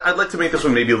I'd like to make this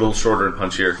one maybe a little shorter and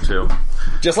punchier, too.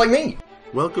 Just like me.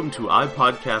 Welcome to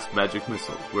iPodcast Magic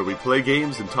Missile, where we play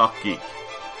games and talk geek.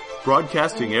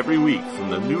 Broadcasting every week from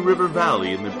the New River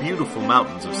Valley in the beautiful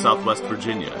mountains of Southwest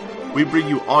Virginia, we bring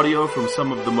you audio from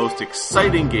some of the most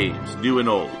exciting games, new and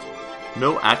old.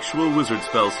 No actual wizard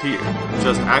spells here,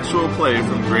 just actual play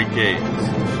from great games.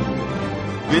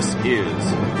 This is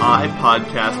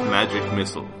iPodcast Magic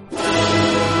Missile.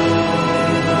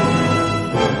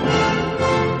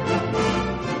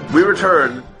 We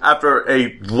return after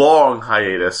a long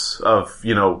hiatus of,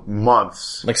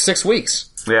 months. Like 6 weeks.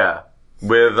 Yeah.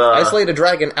 With, Isolate a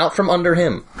dragon out from under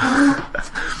him.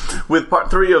 With part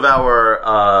 3 of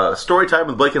our, story time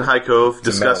with Blake and High Cove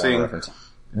discussing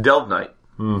Delve Night.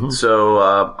 Mm-hmm. So,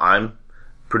 I'm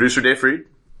producer Dave Freed.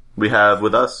 We have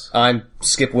with us... I'm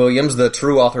Skip Williams, the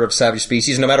true author of Savage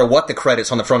Species, no matter what the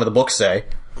credits on the front of the book say.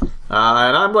 And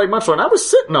I'm Blake Muchler, and I was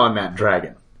sitting on that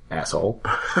dragon, asshole.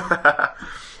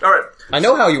 Alright. I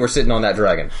know how you were sitting on that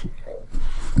dragon.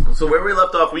 So where we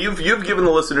left off, you've given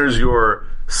the listeners your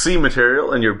C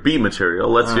material and your B material.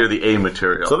 Let's hear the A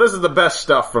material. So this is the best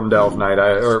stuff from Delve Night,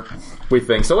 we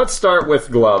think. So let's start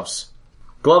with Gloves.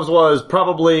 Gloves was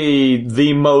probably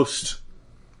the most...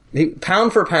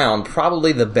 Pound for pound,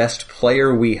 probably the best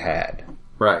player we had.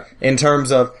 Right. In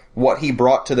terms of what he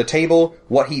brought to the table,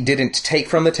 what he didn't take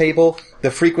from the table, the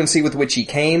frequency with which he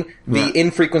came, the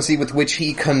infrequency with which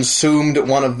he consumed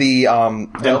one of the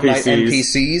Delve Night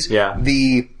NPCs,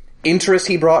 the interest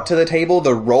he brought to the table,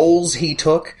 the roles he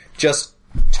took, just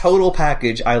total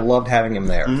package. I loved having him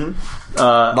there. Mm-hmm.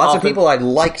 Lots of people I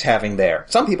liked having there.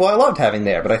 Some people I loved having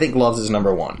there, but I think Gloves is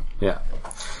number one. Yeah.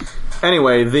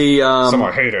 Anyway, some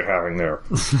I hated having there.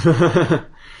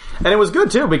 And it was good,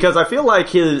 too, because I feel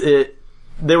like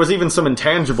there was even some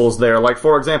intangibles there. Like,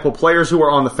 for example, players who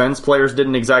were on the fence, players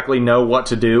didn't exactly know what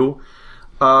to do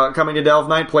coming to Delve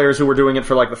Night, players who were doing it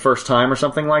for, like, the first time or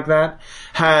something like that,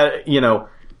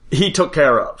 he took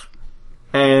care of.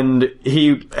 And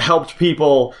he helped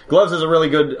people. Gloves is a really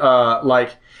good,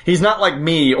 he's not like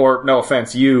me, or, no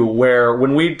offense, you, where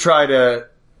when we try to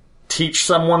teach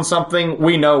someone something,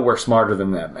 we know we're smarter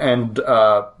than them, and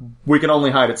we can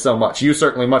only hide it so much. You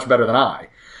certainly much better than I.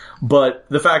 But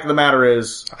the fact of the matter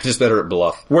is... I'm just better at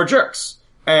bluff. We're jerks.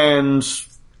 And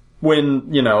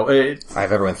when, I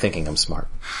have everyone thinking I'm smart.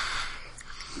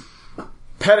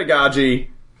 Pedagogy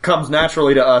comes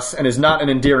naturally to us and is not an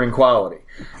endearing quality.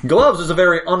 Gloves is a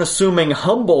very unassuming,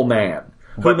 humble man.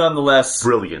 Who nonetheless...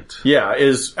 Brilliant. Yeah,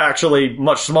 is actually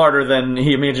much smarter than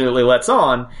he immediately lets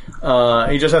on.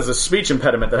 He just has a speech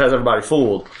impediment that has everybody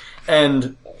fooled.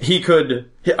 And he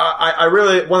could... I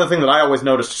really... One of the things that I always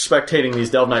noticed spectating these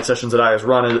Delve Night sessions that I had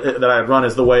run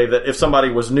is the way that if somebody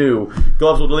was new,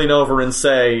 Gloves would lean over and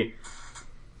say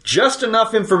just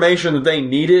enough information that they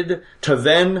needed to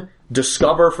then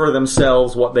discover for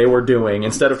themselves what they were doing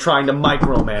instead of trying to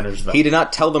micromanage them. He did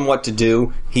not tell them what to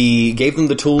do. He gave them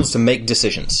the tools to make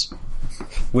decisions,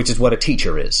 which is what a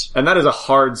teacher is. And that is a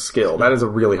hard skill. That is a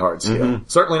really hard skill. Mm-hmm.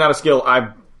 Certainly not a skill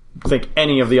I think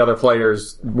any of the other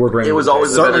players were bringing. It was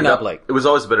always certainly not Blake. It was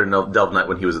always better Delve Night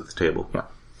when he was at the table. Yeah.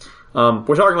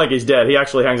 We're talking like he's dead. He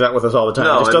actually hangs out with us all the time.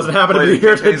 No, he just doesn't happen to be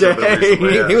here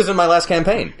today. He was in my last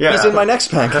campaign. Yeah. He's in my next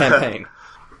campaign.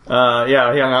 He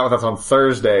hung out with us on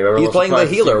Thursday. He's playing the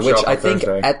healer, which I think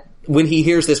when he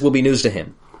hears this will be news to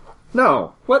him.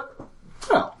 No. What?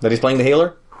 No. That he's playing the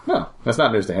healer? No. That's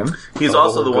not news to him. He's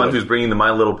also the one who's bringing the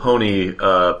My Little Pony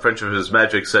Friendship of His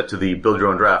Magic set to the Build Your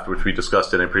Own Draft, which we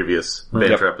discussed in a previous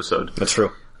banter episode. That's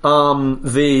true.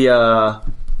 Remember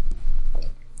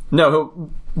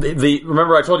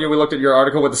I told you we looked at your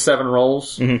article with the 7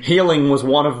 roles? Mm-hmm. Healing was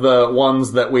one of the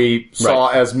ones that we saw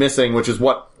as missing, which is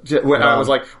what I was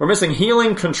like, we're missing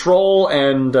healing, control,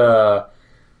 and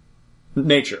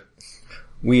nature.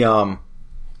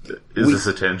 Is this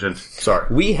a tangent? Sorry.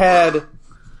 We had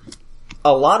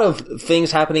a lot of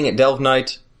things happening at Delve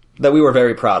Night that we were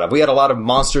very proud of. We had a lot of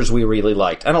monsters we really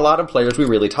liked, and a lot of players we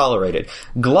really tolerated.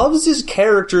 Gloves'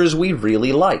 characters we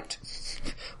really liked.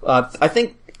 I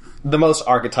think the most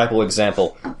archetypal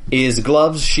example is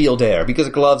Gloves Shieldair, because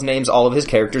Gloves names all of his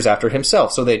characters after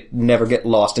himself, so they never get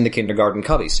lost in the kindergarten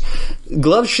cubbies.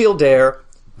 Gloves Shieldair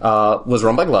was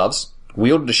run by Gloves,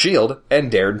 wielded a shield, and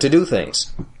dared to do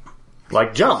things.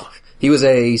 Like jump. He was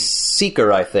a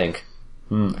seeker, I think.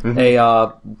 Mm-hmm.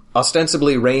 A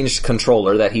ostensibly ranged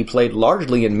controller that he played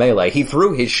largely in melee. He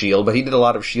threw his shield, but he did a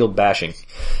lot of shield bashing.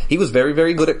 He was very,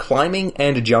 very good at climbing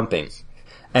and jumping.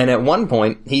 And at one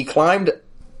point, he climbed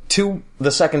to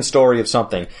the second story of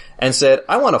something and said,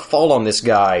 I want to fall on this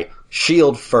guy,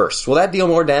 shield first. Will that deal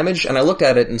more damage? And I looked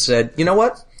at it and said, you know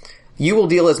what? You will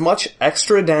deal as much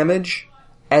extra damage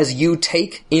as you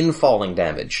take in falling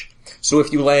damage. So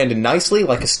if you land nicely,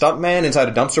 like a stuntman inside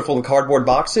a dumpster full of cardboard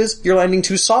boxes, you're landing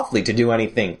too softly to do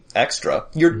anything extra.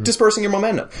 You're dispersing your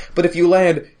momentum. But if you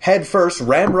land head first,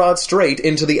 ramrod straight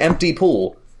into the empty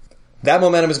pool, that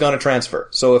momentum is going to transfer.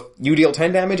 So if you deal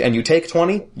 10 damage and you take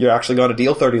 20, you're actually going to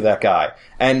deal 30 to that guy.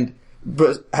 And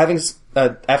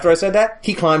after I said that,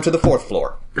 he climbed to the 4th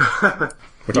floor.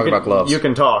 We're talking about gloves. You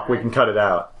can talk. We can cut it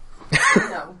out.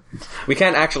 No. We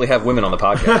can't actually have women on the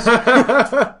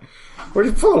podcast. We're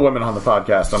full of women on the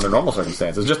podcast under normal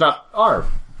circumstances, just not our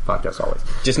podcast always.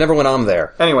 Just never when I'm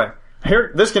there. Anyway,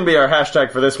 here, this can be our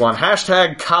hashtag for this one.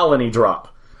 Hashtag colony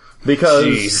drop. Because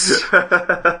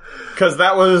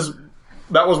that was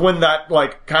when that,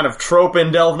 like, kind of trope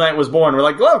in Delve Knight was born. We're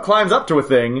like, Glove climbs up to a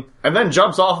thing, and then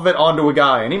jumps off of it onto a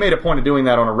guy, and he made a point of doing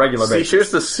that on a regular basis.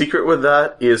 Here's the secret with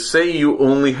that, is say you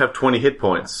only have 20 hit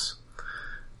points.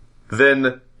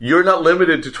 Then you're not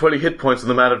limited to 20 hit points in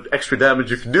the amount of extra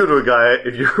damage you can do to a guy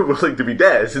if you're willing to be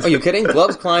dead. Are you kidding?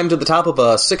 Gloves climbed to the top of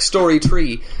a 6-story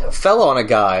tree, fell on a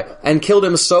guy, and killed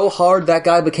him so hard that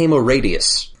guy became a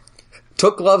radius.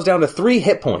 Took Gloves down to 3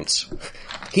 hit points.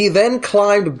 He then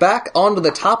climbed back onto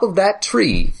the top of that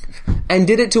tree and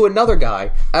did it to another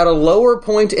guy at a lower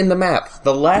point in the map,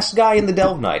 the last guy in the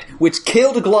Delve Knight, which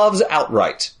killed Gloves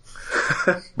outright.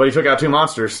 But he took out 2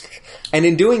 monsters. And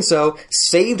in doing so,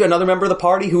 saved another member of the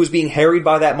party who was being harried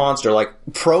by that monster, like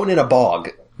prone in a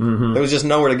bog. Mm-hmm. There was just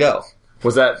nowhere to go.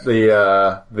 Was that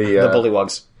the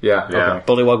Bullywugs? Yeah. Yeah. Okay.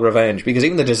 Bullywug Revenge, because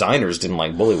even the designers didn't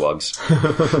like Bullywugs.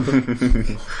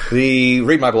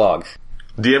 Read my blog.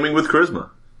 DMing with charisma.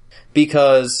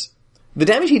 Because the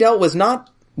damage he dealt was not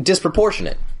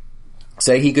disproportionate.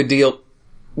 Say he could deal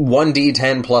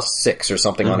 1d10 plus 6 or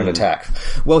something on an attack.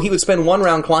 Well, he would spend 1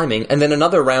 round climbing and then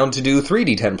another round to do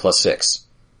 3d10 plus 6,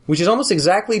 which is almost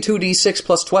exactly 2d6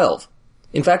 plus 12.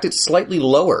 In fact, it's slightly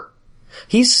lower.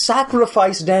 He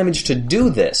sacrificed damage to do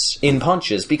this in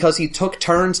punches because he took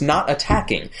turns not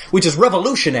attacking, which is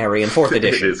revolutionary in 4th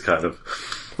edition. It is kind of.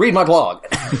 Read my blog.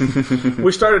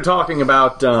 We started talking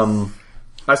about,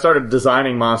 I started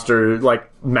designing monster, like,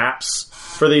 maps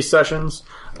for these sessions.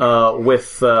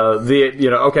 With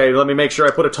okay, let me make sure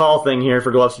I put a tall thing here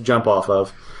for Gloves to jump off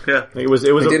of. Yeah. It was. I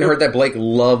didn't heard that Blake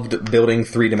loved building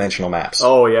 3-dimensional maps.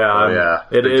 Oh yeah. Yeah.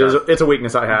 It's a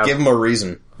weakness I have. Give him a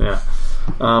reason. Yeah.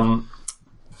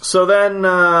 So then,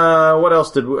 what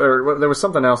else there was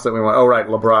something else that we want. Oh right,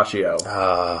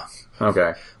 Labraccio.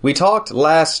 Okay. We talked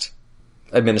last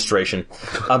administration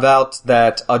about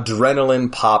that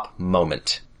adrenaline pop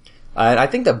moment. And I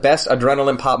think the best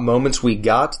adrenaline pop moments we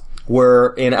got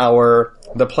were in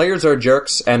the players are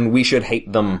jerks and we should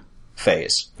hate them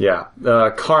phase. Yeah.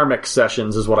 Karmic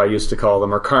sessions is what I used to call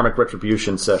them, or karmic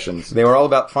retribution sessions. They were all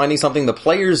about finding something the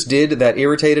players did that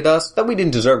irritated us, that we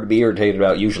didn't deserve to be irritated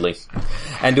about usually,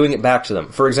 and doing it back to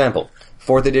them. For example,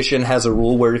 4th edition has a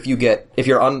rule where if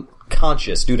you're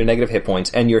unconscious due to negative hit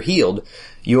points and you're healed,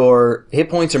 your hit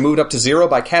points are moved up to 0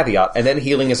 by caveat, and then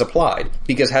healing is applied,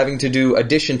 because having to do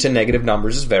addition to negative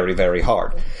numbers is very, very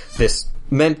hard. This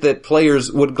meant that players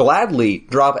would gladly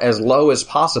drop as low as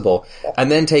possible,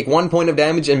 and then take 1 point of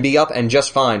damage and be up and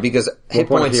just fine, because hit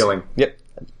point of points... healing. Yep.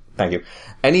 Thank you.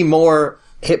 Any more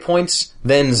hit points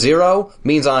than 0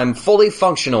 means I'm fully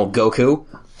functional, Goku.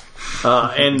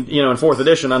 And, in 4th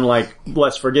edition, unlike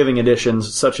less forgiving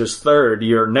editions such as 3rd,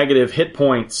 your negative hit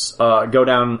points go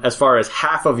down as far as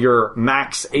half of your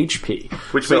max HP.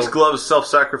 Which makes Glove's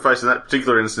self-sacrifice in that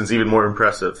particular instance even more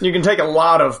impressive. You can take a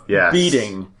lot of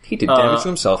beating. He did damage to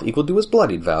himself equal to his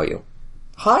bloodied value.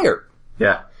 Higher.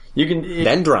 Yeah. You can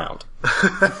Then drowned.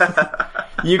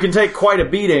 You can take quite a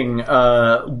beating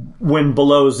when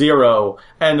below 0,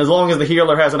 and as long as the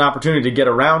healer has an opportunity to get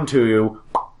around to you,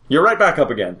 you're right back up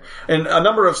again. In a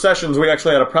number of sessions, we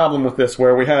actually had a problem with this,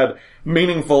 where we had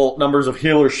meaningful numbers of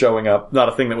healers showing up, not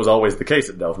a thing that was always the case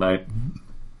at Delve Knight.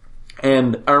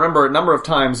 And I remember a number of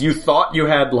times you thought you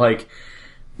had, like,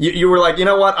 you were like, you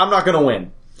know what, I'm not going to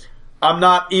win. I'm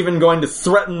not even going to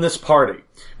threaten this party.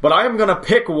 But I am going to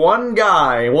pick one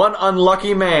guy, one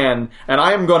unlucky man, and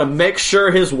I am going to make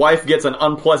sure his wife gets an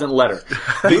unpleasant letter.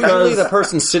 Usually the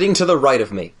person sitting to the right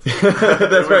of me.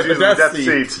 That's right, the death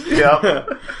seat. Yeah.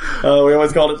 We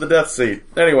always called it the death seat.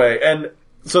 Anyway, and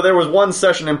so there was one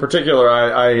session in particular,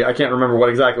 I can't remember what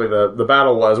exactly the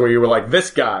battle was, where you were like, this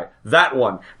guy, that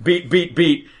one, beat,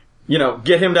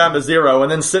 get him down to 0, and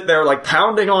then sit there like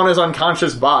pounding on his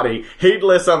unconscious body,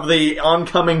 heedless of the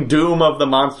oncoming doom of the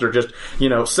monster. Just,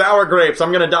 sour grapes,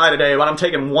 I'm gonna die today, but I'm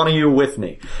taking one of you with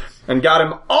me. and got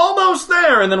him almost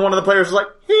there, and then one of the players was like,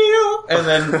 heal! And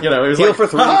then, he was Heal like, for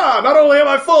 3. Haha, not only am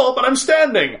I full, but I'm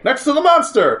standing next to the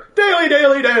monster! Daily,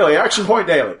 daily, daily, action point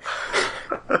daily.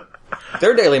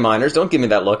 They're daily miners, don't give me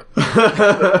that look.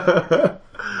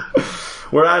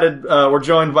 We're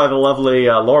joined by the lovely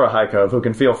Laura Hykov, who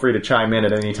can feel free to chime in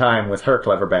at any time with her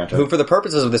clever banter. Who, for the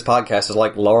purposes of this podcast, is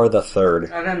like Laura the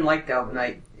Third. I didn't like Delve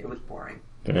Night. It was boring.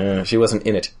 She wasn't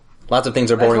in it. Lots of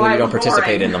things are boring when you don't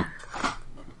participate in them.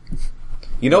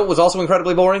 You know what was also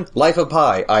incredibly boring? Life of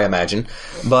Pi, I imagine.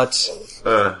 But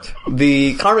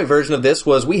the karmic version of this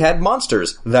was we had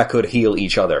monsters that could heal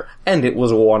each other. And it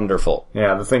was wonderful.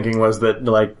 Yeah, the thinking was that,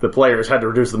 the players had to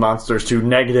reduce the monsters to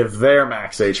negative their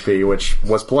max HP, which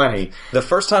was plenty. The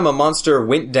first time a monster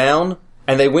went down,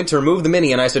 and they went to remove the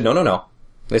mini, and I said, no.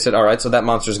 They said, alright, so that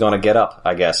monster's gonna get up,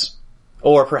 I guess.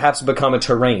 Or perhaps become a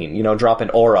terrain, drop an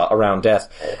aura around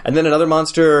death. And then another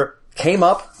monster came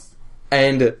up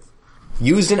and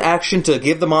used an action to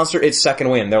give the monster its second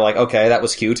win. They're like, okay, that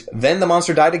was cute. Then the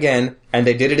monster died again, and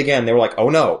they did it again. They were like, oh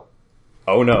no.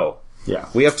 Yeah.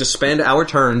 We have to spend our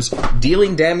turns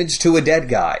dealing damage to a dead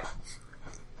guy.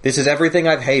 This is everything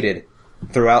I've hated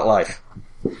throughout life.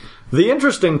 The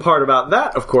interesting part about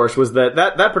that, of course, was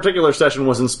that particular session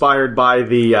was inspired by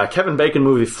the Kevin Bacon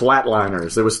movie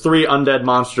Flatliners. There was 3 undead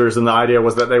monsters, and the idea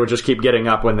was that they would just keep getting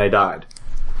up when they died.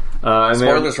 And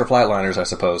Spoilers for Flatliners, I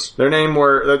suppose. Their name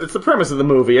it's the premise of the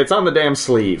movie. It's on the damn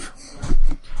sleeve.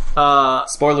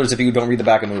 Spoilers if you don't read the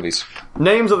back of movies.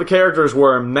 Names of the characters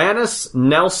were Manus,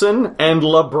 Nelson, and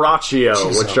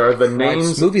Labraccio, which are the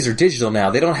names... Movies are digital now.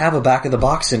 They don't have a back of the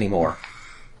box anymore.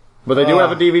 But they do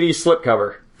have a DVD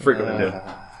slipcover. Frequently do.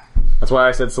 That's why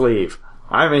I said sleeve.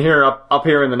 I'm here up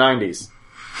here in the 90s.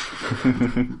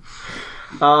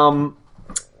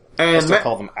 I still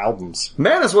call them albums.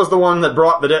 Manus was the one that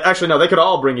brought the... Actually, no, they could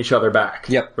all bring each other back.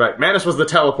 Yep. Right. Manus was the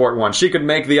teleport one. She could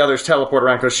make the others teleport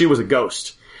around because she was a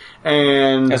ghost.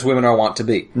 And... As women are wont to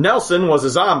be. Nelson was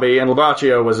a zombie and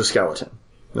Labraccio was a skeleton.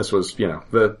 This was,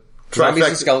 the... Zombies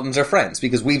and skeletons are friends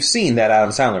because we've seen that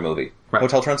Adam Sandler movie. Right.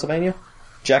 Hotel Transylvania?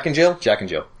 Jack and Jill? Jack and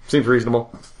Jill. Seems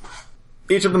reasonable.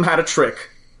 Each of them had a trick.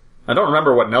 I don't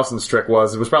remember what Nelson's trick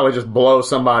was. It was probably just blow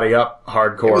somebody up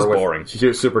hardcore. It was boring.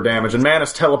 With super damage. And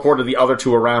Manus teleported the other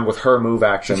 2 around with her move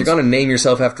actions. If you're going to name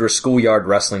yourself after a schoolyard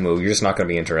wrestling move, you're just not going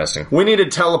to be interesting. We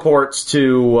needed teleports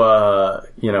to,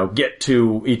 get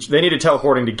to each... They needed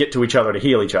teleporting to get to each other to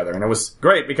heal each other. And it was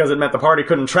great because it meant the party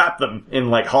couldn't trap them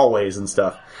in, hallways and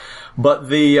stuff. But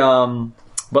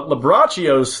But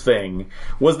Labraccio's thing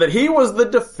was that he was the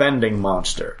defending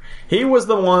monster. He was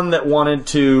the one that wanted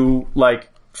to,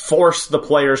 force the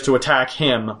players to attack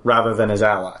him rather than his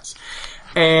allies.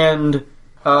 And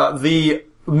the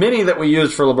mini that we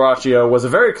used for Labraccio was a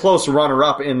very close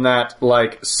runner-up in that,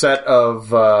 set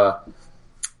of 8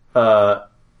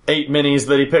 minis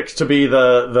that he picked to be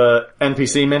the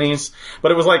NPC minis.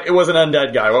 But it was it was an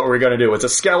undead guy. What were we going to do? It's a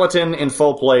skeleton in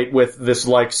full plate with this,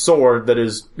 sword that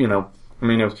is, it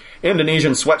was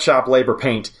Indonesian sweatshop labor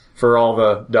paint for all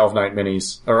the Delve Knight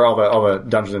minis, or all the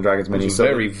Dungeons and Dragons minis. So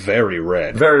very, very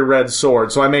red. Very red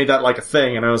sword. So I made that a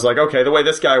thing, and I was like, okay, the way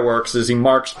this guy works is he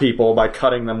marks people by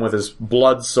cutting them with his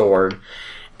blood sword.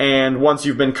 And once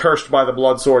you've been cursed by the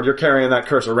blood sword, you're carrying that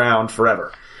curse around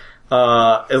forever.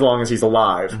 As long as he's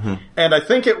alive. Mm-hmm. And I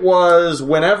think it was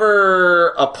whenever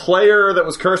a player that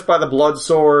was cursed by the blood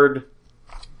sword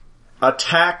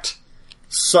attacked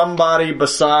somebody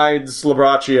besides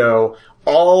Labraccio,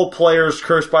 all players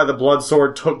cursed by the blood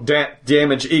sword took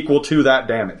damage equal to that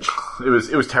damage. It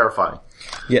was terrifying.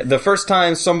 Yeah, the first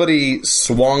time somebody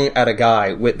swung at a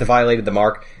guy that violated the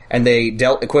mark, and they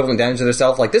dealt equivalent damage to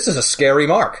themselves, this is a scary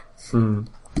mark. Hmm.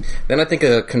 Then I think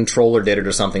a controller did it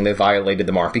or something. They violated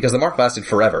the mark because the mark lasted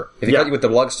forever. If he cut you with the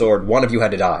blood sword, one of you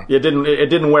had to die. It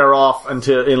didn't wear off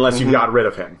unless you got rid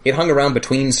of him. It hung around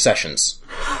between sessions.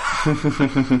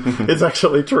 It's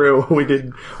actually true. We'll get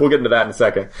into that in a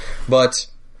second. But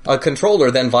a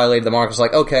controller then violated the mark. It was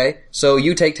like, okay, so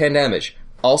you take 10 damage.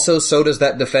 Also, so does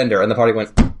that defender. And the party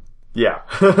went... Yeah.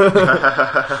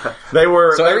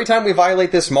 Every time we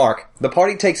violate this mark, the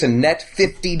party takes a net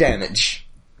 50 damage.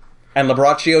 And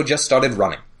Labraccio just started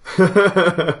running.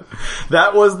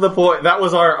 That was the point. That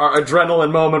was our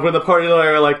adrenaline moment when the party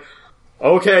were like,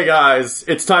 okay guys,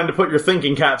 it's time to put your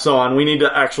thinking caps on. We need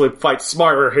to actually fight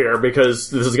smarter here because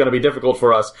this is going to be difficult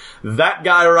for us. That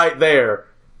guy right there,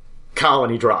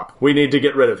 colony drop. We need to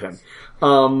get rid of him.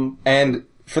 And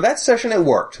for that session it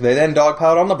worked. They then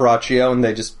dogpiled on Labraccio and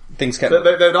things kept... They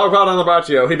dogpiled on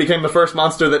Labraccio. He became the first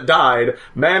monster that died.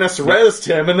 Manus rezzed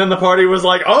him, and then the party was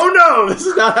like, oh no, this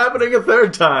is not happening a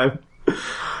third time.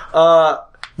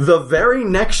 The very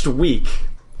next week,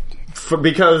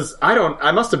 because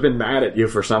I must have been mad at you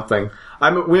for something.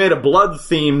 We made a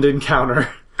blood-themed encounter.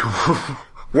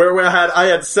 Where I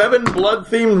had 7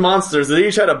 blood-themed monsters that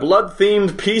each had a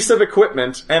blood-themed piece of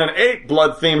equipment, and an 8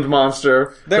 blood-themed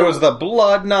monster. There was the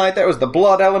Blood Knight, there was the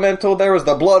Blood Elemental, there was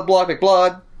the Blood Block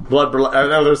McBlood. I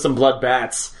know there was some blood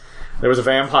bats. There was a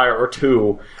vampire or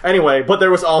 2. Anyway, but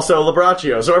there was also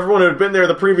Labraccio. So everyone who had been there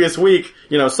the previous week,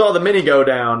 saw the mini go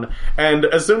down, and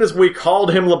as soon as we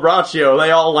called him Labraccio,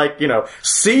 they all,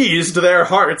 seized their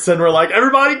hearts and were like,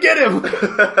 everybody get him!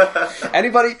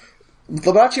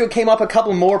 Labraccio came up a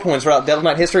couple more points throughout Devil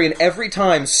Knight history, and every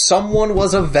time someone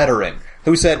was a veteran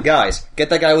who said, guys, get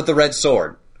that guy with the red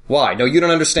sword. Why? No, you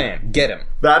don't understand. Get him.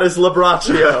 That is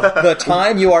Labraccio. The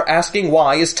time you are asking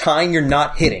why is time you're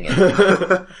not hitting it.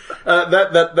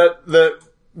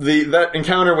 That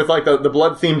encounter with the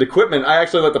blood-themed equipment, I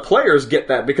actually let the players get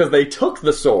that because they took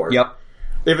the sword. Yep.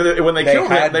 When they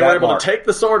killed him, they were able to take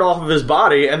the sword off of his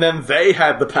body, and then they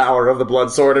had the power of the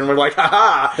blood sword, and were like,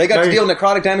 ha-ha! They got to deal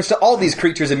necrotic damage to all these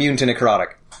creatures immune to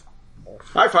necrotic.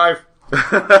 High five.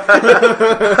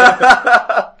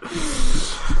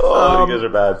 You guys are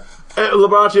bad.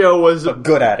 Labraccio was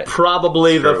good at it.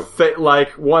 Probably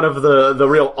one of the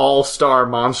real all-star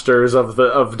monsters of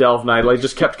Delve Knight.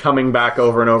 Just kept coming back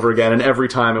over and over again, and every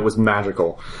time it was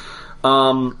magical. You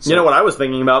know what I was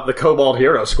thinking about? The Cobalt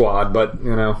Hero Squad, but,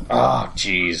 Oh,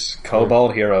 jeez.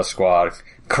 Cobalt Hero Squad.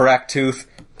 Cracktooth.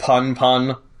 Pun.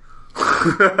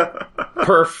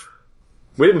 Perf.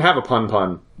 We didn't have a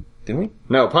pun. Didn't we?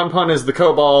 No, Pun is the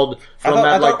Kobold from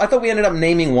I thought we ended up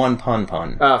naming one Pun.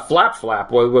 Flap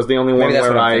was the only one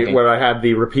where I had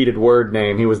the repeated word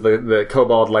name. He was the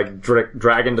Kobold,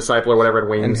 dragon disciple or whatever it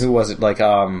wings. And who was it?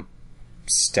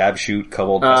 Stab shoot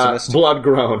Kobold pessimist?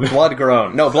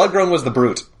 Bloodgrown. No, Bloodgrown was the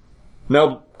brute.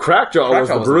 No, Crackjaw was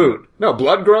the brute. No,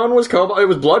 Bloodgrown was Kobold. It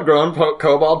was Bloodgrown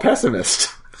Kobold pessimist.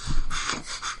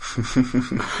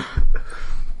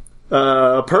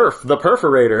 The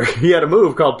Perforator. He had a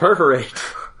move called Perforate.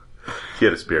 He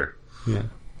had a spear. Yeah.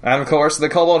 And of course, the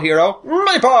Kobold hero,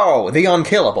 Meepo, the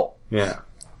unkillable. Yeah.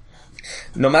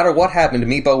 No matter what happened,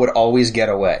 Meepo would always get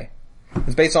away.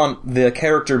 It's based on the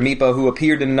character Meepo, who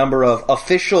appeared in a number of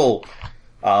official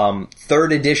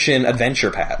 3rd edition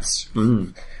adventure paths.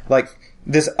 Mm. A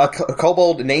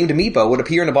kobold named Meepo would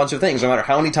appear in a bunch of things, no matter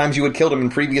how many times you had killed him in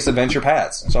previous adventure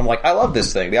paths. So I'm like, I love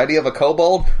this thing. The idea of a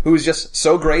kobold who's just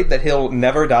so great that he'll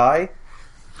never die.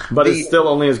 But it's still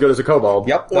only as good as a kobold.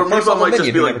 Yep. Or Meepo might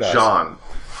just be like John.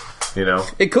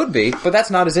 It could be, but that's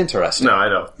not as interesting. No, I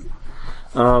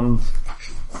know.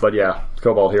 But yeah,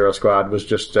 Kobold Hero Squad was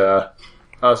just a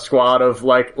squad of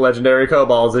legendary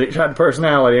kobolds that each had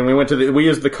personality, and we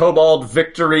used the Kobold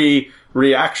Victory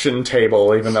reaction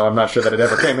table, even though I'm not sure that it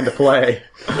ever came into play.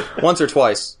 Once or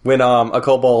twice, when a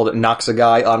kobold knocks a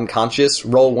guy unconscious,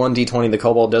 roll 1d20, the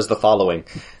kobold does the following.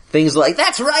 Things like,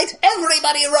 that's right,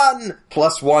 everybody run!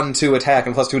 +1 to attack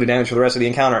and +2 to damage for the rest of the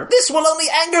encounter. This will only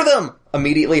anger them!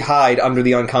 Immediately hide under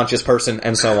the unconscious person,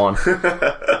 and so on.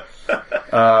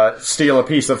 Steal a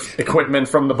piece of equipment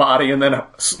from the body and then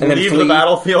leave the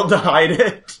battlefield to hide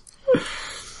it.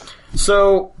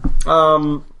 So,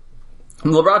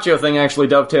 Labraccio thing actually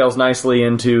dovetails nicely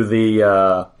into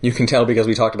the, You can tell because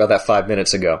we talked about that 5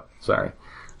 minutes ago. Sorry.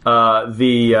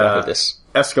 This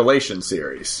escalation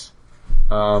series.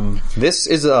 This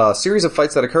is a series of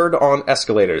fights that occurred on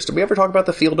escalators. Did we ever talk about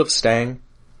the Field of Stang?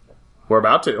 We're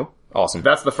about to. Awesome.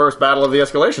 That's the first battle of the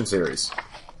escalation series.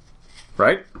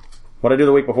 Right? What did I do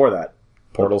the week before that?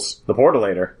 Portals. The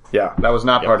Portalator. Yeah, that was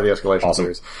not part of the escalation Awesome.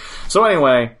 series. So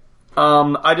anyway,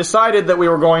 I decided that we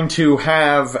were going to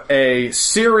have a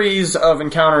series of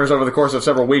encounters over the course of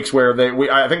several weeks where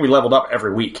I think we leveled up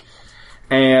every week.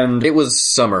 And it was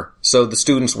summer, so the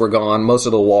students were gone. Most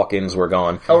of the walk-ins were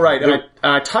gone. Oh, right. And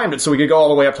I timed it so we could go all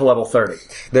the way up to level 30.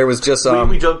 There was just...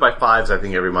 we jumped by 5s, I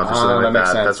think, every month or something like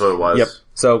that. That's what it was. Yep.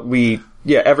 So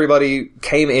everybody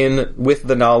came in with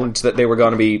the knowledge that they were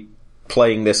going to be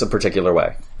playing this a particular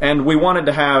way. And we wanted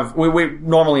to have... We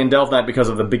normally in Delve Knight, because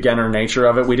of the beginner nature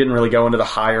of it, we didn't really go into the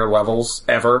higher levels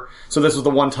ever. So this was the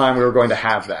one time we were going to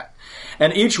have that.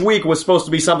 And each week was supposed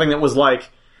to be something that was like...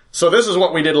 So this is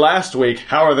what we did last week.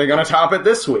 How are they going to top it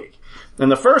this week?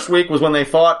 And the first week was when they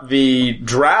fought the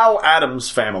Drow Adams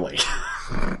family.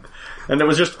 And it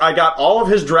was just, I got all of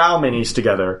his Drow minis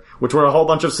together, which were a whole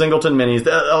bunch of Singleton minis.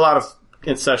 A lot of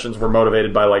sessions were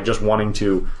motivated by just wanting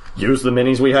to use the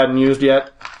minis we hadn't used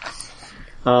yet.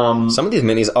 Some of these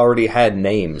minis already had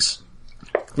names.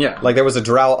 Yeah. There was a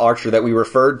Drow archer that we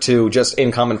referred to just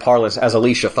in common parlance as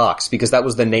Alicia Fox, because that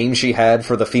was the name she had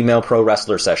for the female pro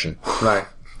wrestler session. Right.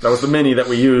 That was the mini that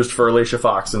we used for Alicia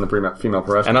Fox in the female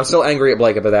pro wrestling. And I'm still angry at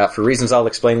Blake about that for reasons I'll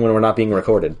explain when we're not being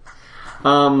recorded.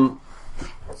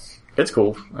 It's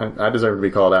cool. I deserve to be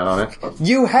called out on it.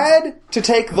 You had to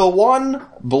take the one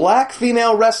black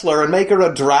female wrestler and make her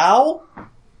a drow?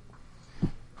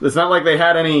 It's not like they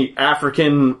had any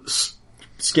African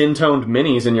skin-toned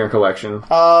minis in your collection.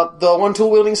 The one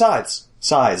tool-wielding size.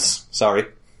 Sorry.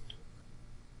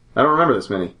 I don't remember this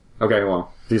mini. Okay,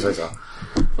 well, if you say so.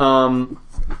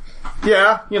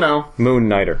 Yeah, you know. Moon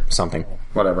Knight or something.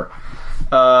 Whatever.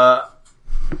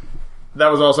 That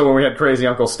was also when we had Crazy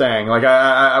Uncle Stang. Like,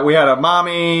 we had a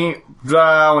mommy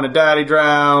drow and a daddy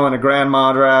drow and a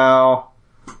grandma drow.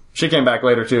 She came back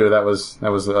later too. That was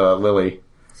Lily.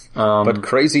 But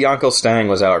Crazy Uncle Stang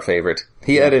was our favorite.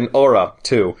 He had an aura,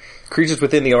 too. Creatures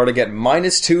within the aura get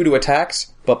 -2 to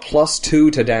attacks, but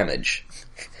 +2 to damage.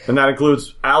 And that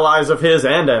includes allies of his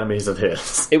and enemies of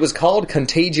his. It was called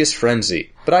Contagious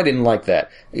Frenzy, but I didn't like that.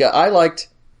 Yeah, I liked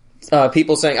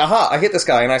people saying, aha, I hit this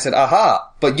guy, and I said, aha,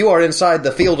 but you are inside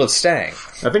the Field of Stang.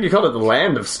 I think you called it the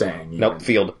Land of Stang. Even. Nope,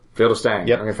 Field. Field of Stang.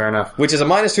 Yep. Okay, fair enough. Which is a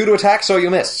 -2 to attack, so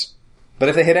you miss. But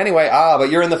if they hit anyway,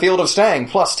 but you're in the Field of Stang,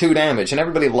 +2 damage, and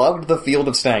everybody loved the Field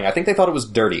of Stang. I think they thought it was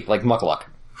dirty, like Muckluck.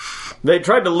 They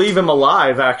tried to leave him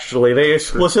alive, actually. They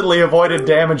explicitly avoided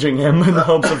damaging him in the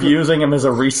hopes of using him as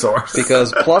a resource.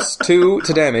 Because +2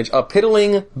 to damage, a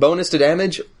piddling bonus to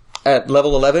damage at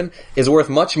level 11 is worth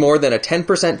much more than a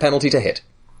 10% penalty to hit.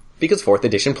 Because 4th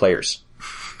edition players.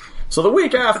 So the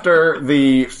week after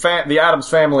the Addams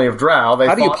family of Drow,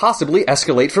 How do you possibly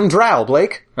escalate from Drow,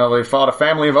 Blake? Well, they fought a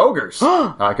family of ogres.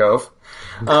 Ikov.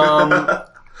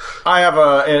 I have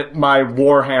my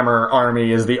Warhammer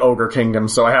army is the Ogre Kingdom,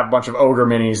 so I have a bunch of Ogre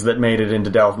minis that made it into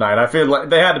Delve Knight. I feel like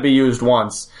they had to be used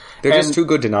once. They're just too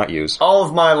good to not use. All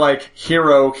of my,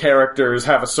 hero characters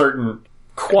have a certain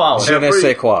quality. Je ne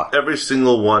sais quoi. Every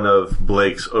single one of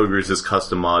Blake's ogres is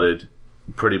custom modded,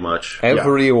 pretty much.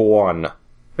 Every one.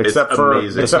 Except It's for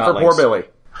amazing. poor Billy.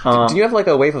 Do you have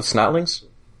a wave of snotlings?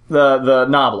 The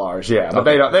Noblars, yeah, but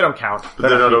they don't count.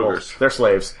 They're not people. ogres. They're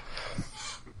slaves.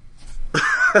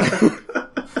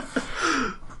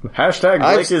 Hashtag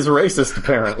Blake is racist,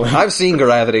 apparently. I've seen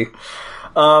Gravity.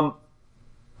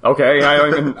 Okay,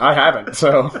 I haven't,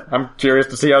 so I'm curious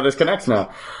to see how this connects now.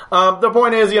 The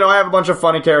point is, I have a bunch of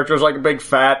funny characters, like a big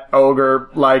fat ogre,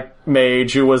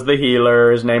 mage who was the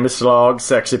healer. His name is Slog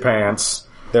Sexy Pants.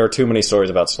 There are too many stories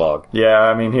about Slog. Yeah,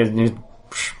 I mean, he's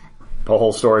a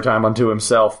whole story time unto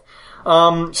himself.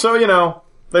 So,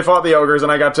 they fought the ogres,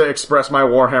 and I got to express my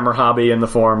Warhammer hobby in the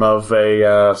form of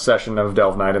a session of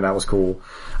Delve Knight, and that was cool.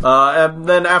 And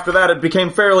then after that, it became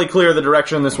fairly clear the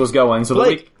direction this was going. So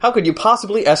Blake, how could you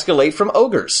possibly escalate from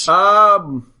ogres?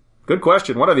 Good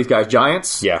question. What are these guys,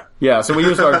 giants? Yeah. Yeah, so we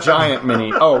used our giant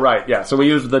mini. Oh, right, yeah. So we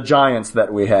used the giants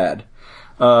that we had.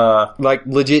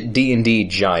 Legit D&D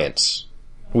giants.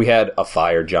 We had a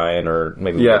fire giant, or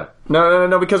maybe... Yeah.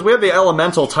 No, because we had the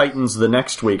elemental titans the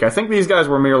next week. I think these guys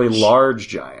were merely large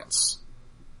giants.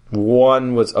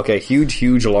 One was,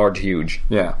 huge, large, huge.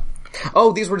 Yeah.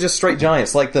 Oh, these were just straight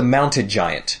giants, like the mounted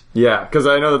giant. Yeah, because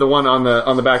I know that the one on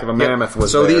the back of a mammoth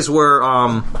was So there. these were,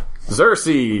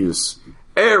 Xerxes,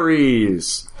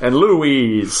 Ares, and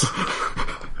Louise.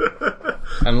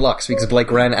 And Lux, because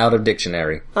Blake ran out of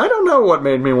dictionary. I don't know what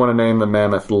made me want to name the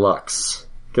mammoth Lux.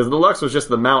 Because the Lux was just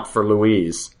the mount for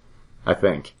Louise, I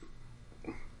think.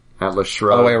 Atlas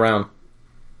Shrugged. Other way around.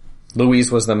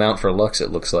 Louise was the mount for Lux,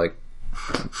 it looks like.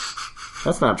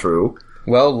 That's not true.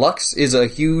 Well, Lux is a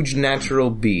huge natural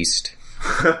beast.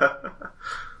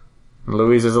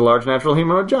 Louise is a large natural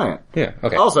humanoid giant. Yeah,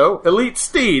 okay. Also, Elite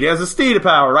Steed. He has a steed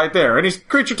power right there. And he's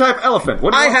creature type elephant.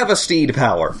 What do you want? have a steed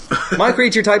power. My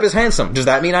creature type is handsome. Does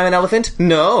that mean I'm an elephant?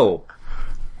 No.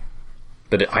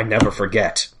 But I never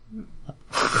forget.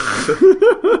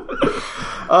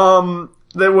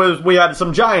 We had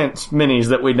some giant minis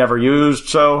that we'd never used,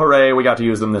 so hooray, we got to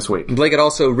use them this week. Blake had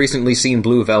also recently seen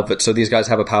Blue Velvet, so these guys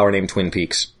have a power named Twin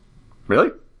Peaks.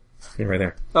 Really? Yeah, right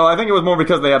there. Oh, I think it was more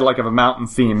because they had a mountain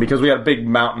theme, because we had a big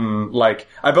mountain,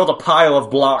 I built a pile of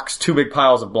blocks, 2 big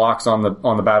piles of blocks on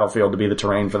the battlefield to be the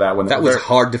terrain for that one. That was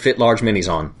hard to fit large minis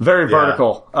on. Very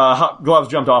vertical. Gloves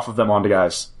jumped off of them onto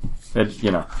guys. As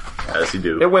you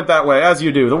do. It went that way, as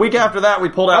you do. The week after that, we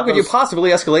pulled out How could you possibly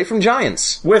escalate from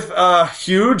giants? with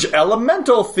huge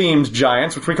elemental-themed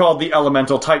giants, which we called the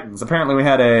Elemental Titans. Apparently we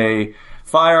had a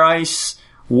fire, ice,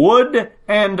 wood,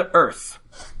 and earth.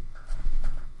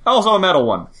 Also a metal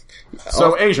one.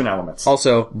 So Asian elements.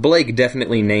 Also, Blake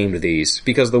definitely named these,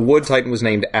 because the Wood Titan was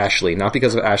named Ashley, not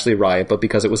because of Ashley Riot, but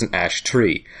because it was an ash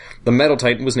tree. The Metal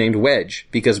Titan was named Wedge,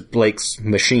 because Blake's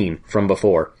machine from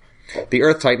before. The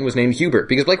Earth Titan was named Hubert,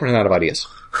 because Blake ran out of ideas.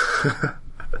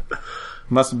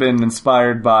 Must have been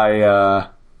inspired by,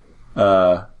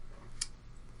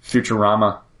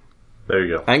 Futurama. There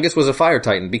you go. Angus was a Fire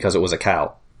Titan, because it was a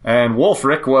cow. And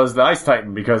Wolfric was the Ice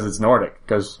Titan because it's Nordic.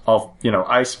 Because,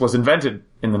 ice was invented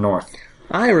in the north.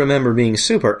 I remember being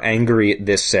super angry at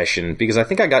this session, because I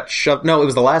think I got shoved... No, it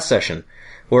was the last session,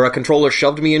 where a controller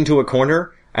shoved me into a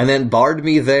corner, and then barred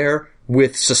me there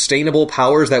with sustainable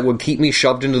powers that would keep me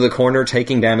shoved into the corner,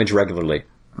 taking damage regularly.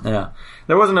 Yeah.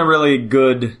 There wasn't a really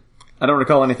good... I don't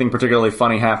recall anything particularly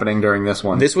funny happening during this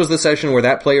one. This was the session where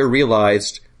that player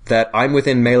realized that I'm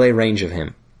within melee range of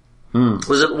him.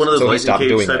 Was it one of those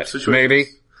lightning cage type situations? Maybe.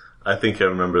 I think I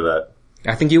remember that.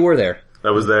 I think you were there.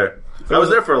 I was there. I was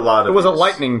there for a lot of It was a these.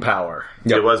 lightning power.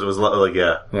 Yep. It was like,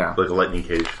 Yeah. like a lightning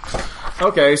cage.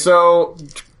 Okay, so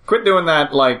quit doing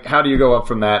that, like, how do you go up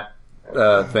from that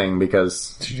thing,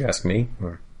 because... Did you ask me?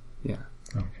 Or? Yeah.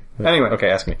 Anyway. Okay,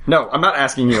 ask me. No, I'm not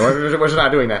asking you. We're just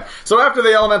not doing that. So after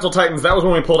the Elemental Titans, that was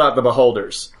when we pulled out the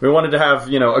Beholders. We wanted to have,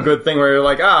 a good thing where you're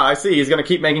like, I see, he's gonna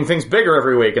keep making things bigger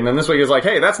every week. And then this week is like,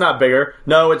 hey, that's not bigger.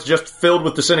 No, it's just filled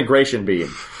with disintegration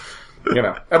beam.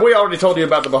 And we already told you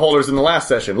about the Beholders in the last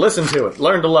session. Listen to it,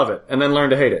 learn to love it, and then learn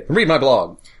to hate it. Read my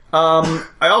blog. I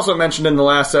also mentioned in the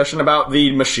last session about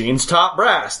the Machine's Top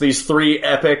Brass. These 3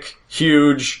 epic,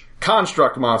 huge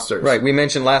construct monsters. Right, we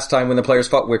mentioned last time when the players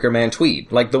fought Wicker Man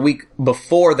Tweed. Like, the week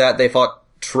before that, they fought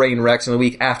Train Rex, and the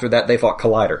week after that, they fought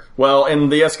Collider. Well, in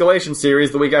the Escalation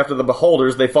series, the week after the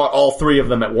Beholders, they fought all 3 of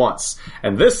them at once.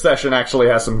 And this session actually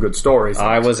has some good stories.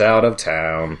 I was out of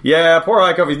town. Yeah, poor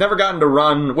Hykov, he's never gotten to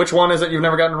run... Which one is it you've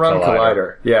never gotten to run?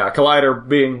 Collider. Yeah, Collider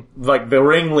being, like, the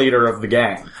ringleader of the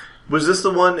gang. Was this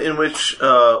the one in which,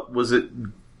 was it...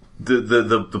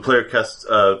 The player cast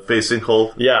Face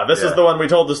Sinkhole? Yeah, this is the one we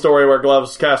told the story where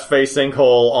Gloves cast Face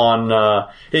Sinkhole on...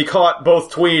 he caught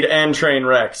both Tweed and Train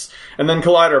Rex. And then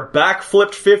Collider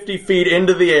backflipped 50 feet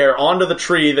into the air onto the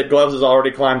tree that Gloves has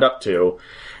already climbed up to.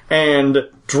 And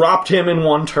dropped him in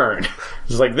one turn.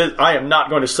 It's like, I am not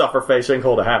going to suffer Face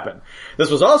Sinkhole to happen. This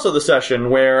was also the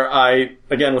session where I,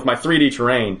 again with my 3D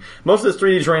terrain, most of this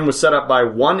 3D terrain was set up by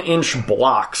 1-inch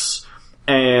blocks.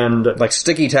 And like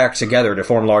sticky tacked together to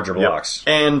form larger blocks.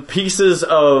 Yep. And pieces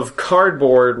of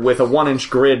cardboard with a 1-inch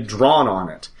grid drawn on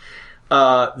it.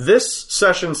 This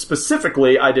session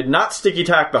specifically, I did not sticky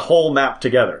tack the whole map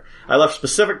together. I left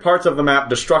specific parts of the map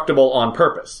destructible on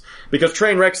purpose. Because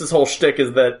Train Rex's whole shtick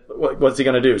is that, what's he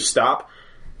gonna do? Stop?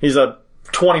 He's a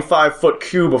 25-foot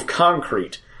cube of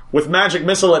concrete with magic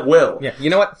missile at will. Yeah, you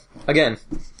know what? Again,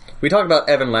 we talked about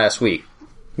Evan last week.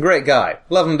 Great guy.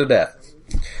 Love him to death.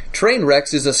 Train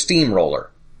Rex is a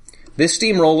steamroller. This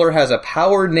steamroller has a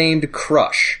power named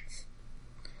Crush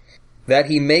that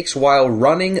he makes while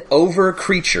running over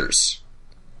creatures.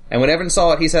 And when Evan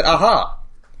saw it, he said, aha!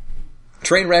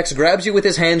 Train Rex grabs you with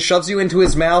his hand, shoves you into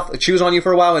his mouth, chews on you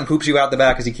for a while, and poops you out the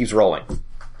back as he keeps rolling.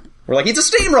 We're like, he's a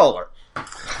steamroller!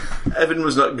 Evan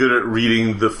was not good at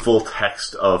reading the full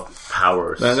text of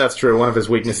powers. That's true. One of his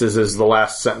weaknesses is the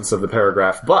last sentence of the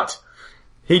paragraph. But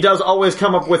he does always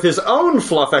come up with his own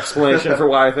fluff explanation for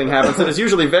why a thing happens, and it's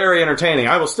usually very entertaining.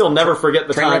 I will still never forget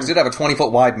the Train time... Rex did have a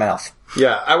 20-foot wide mouth.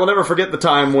 Yeah, I will never forget the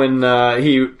time when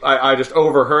I just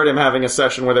overheard him having a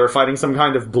session where they were fighting some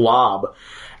kind of blob.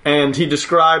 And he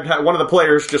described how one of the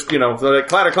players just, like,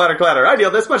 clatter, clatter, clatter, I deal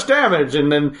this much damage.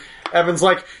 And then Evan's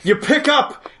like, you pick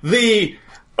up the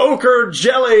ochre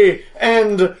jelly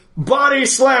and body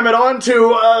slam it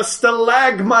onto a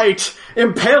stalagmite,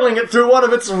 impaling it through one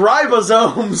of its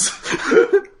ribosomes.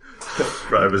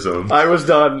 Ribosome. I was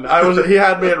done. He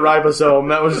had me at ribosome.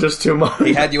 That was just too much.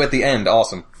 He had you at the end.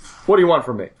 Awesome. What do you want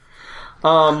from me?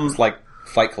 It's like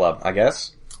Fight Club, I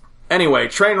guess. Anyway,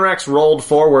 Train Rex rolled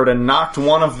forward and knocked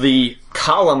one of the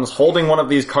columns holding one of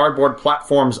these cardboard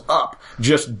platforms up,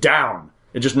 just down.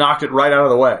 It just knocked it right out of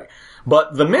the way.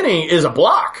 But the mini is a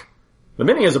block. The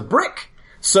mini is a brick.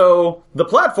 So the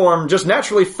platform just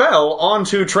naturally fell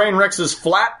onto Train Rex's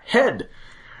flat head.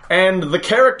 And the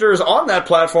characters on that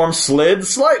platform slid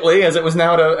slightly, as it was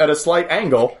now at a slight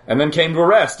angle, and then came to a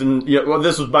rest. And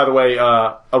this was, by the way,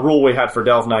 a rule we had for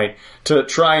Delve Night to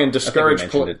try and discourage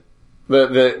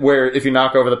where if you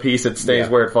knock over the piece, it stays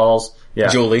where it falls. Yeah,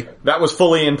 Julie, that was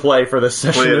fully in play for this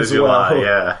session Play it as you well. lie,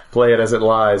 yeah. Play it as it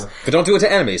lies. But don't do it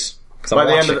to enemies. By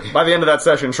the end of that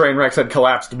session, Train Rex had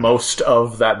collapsed most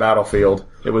of that battlefield.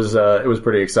 It was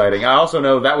pretty exciting. I also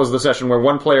know that was the session where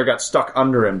one player got stuck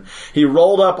under him. He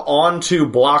rolled up onto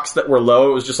blocks that were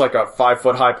low. It was just like a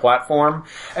 5-foot high platform,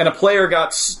 and a player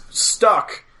got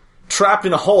stuck, trapped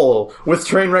in a hole with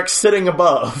Train Rex sitting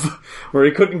above, where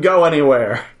he couldn't go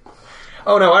anywhere.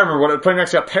 Oh no, I remember when the player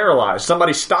next got paralyzed.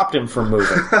 Somebody stopped him from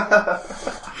moving.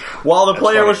 While the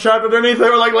player was trapped underneath, they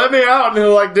were like, let me out. And they were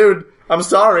like, dude, I'm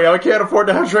sorry, I can't afford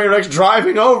to have train wrecks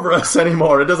driving over us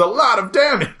anymore. It does a lot of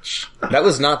damage. That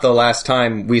was not the last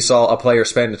time we saw a player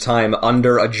spend time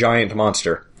under a giant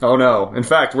monster. Oh no. In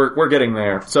fact, we're getting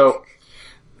there. So,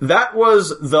 that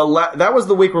was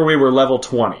the week where we were level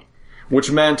 20. Which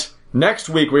meant next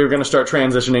week we were going to start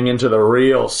transitioning into the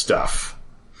real stuff.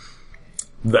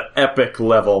 The epic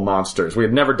level monsters. We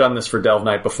had never done this for Delve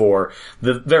Night before.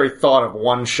 The very thought of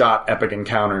one-shot epic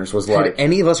encounters was like... Did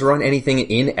any of us run anything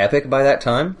in epic by that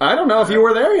time? I don't know if you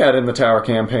were there yet in the tower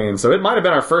campaign, so it might have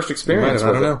been our first experience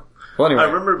with it. I don't know. Well, anyway. I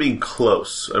remember being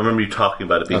close. I remember you talking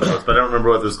about it being close, but I don't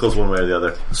remember whether it was close one way or the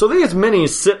other. So these minis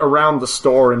sit around the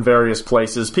store in various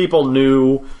places. People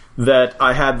knew that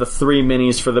I had the 3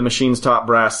 minis for the Machine's Top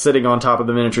Brass sitting on top of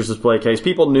the miniatures display case.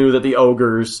 People knew that the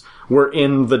ogres were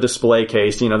in the display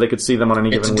case. You know, they could see them on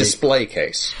any given week. It's a display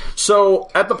case. So,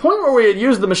 at the point where we had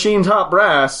used the Machine Top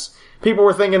Brass, people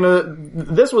were thinking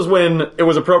this was when it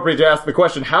was appropriate to ask the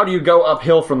question, how do you go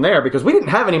uphill from there? Because we didn't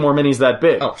have any more minis that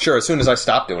big. Oh, sure, as soon as I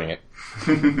stopped doing it.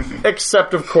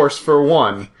 Except, of course, for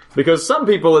one. Because some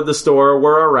people at the store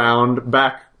were around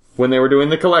back when they were doing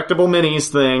the collectible minis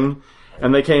thing,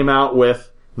 and they came out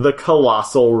with the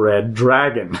Colossal Red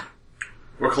Dragon.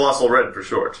 Or Colossal Red for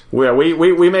short. Yeah,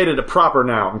 we made it a proper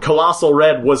noun. Colossal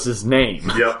Red was his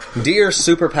name. Yep. Dear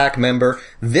Super Pack member,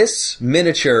 this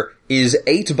miniature is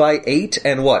 8 by 8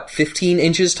 and 15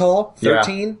 inches tall?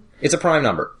 13? Yeah. It's a prime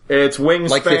number. It's wingspan.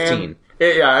 Like 15.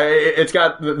 It's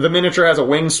got, the miniature has a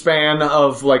wingspan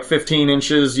of 15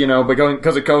 inches,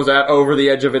 because it goes out over the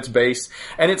edge of its base.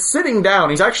 And it's sitting down.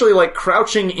 He's actually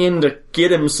crouching in to get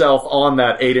himself on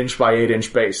that 8-inch by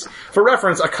 8-inch base. For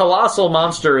reference, a colossal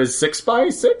monster is 6 by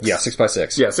 6? Yeah, 6 by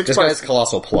 6. Yeah, 6 this by 6. This guy's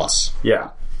Colossal Plus. Yeah.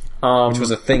 Which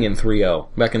was a thing in 3.0,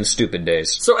 back in the stupid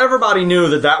days. So everybody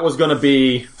knew that was going to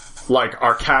be,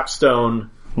 our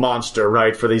capstone monster,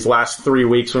 right, for these last 3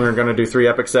 weeks when we were going to do 3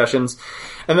 epic sessions.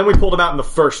 And then we pulled him out in the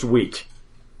first week.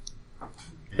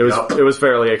 It was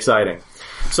fairly exciting.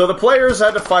 So the players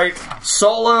had to fight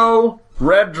Solo,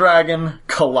 Red Dragon,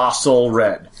 Colossal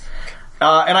Red.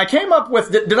 And I came up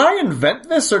with, did I invent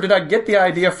this or did I get the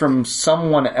idea from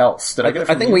someone else? Did I get it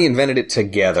from I think you? we invented it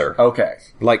together. Okay.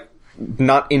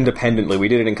 Not independently, we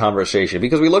did it in conversation,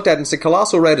 because we looked at it and said,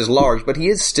 Colossal Red is large, but he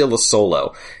is still a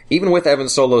solo. Even with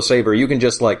Evan's Solo Saber, you can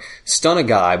just, stun a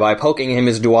guy by poking him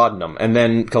his duodenum, and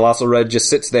then Colossal Red just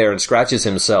sits there and scratches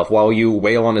himself while you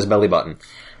wail on his belly button.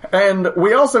 And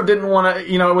we also didn't want to,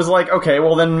 it was okay,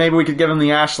 well then maybe we could give him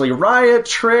the Ashley Riot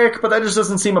trick, but that just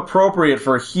doesn't seem appropriate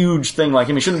for a huge thing like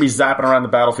him. He shouldn't be zapping around the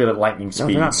battlefield at lightning speed.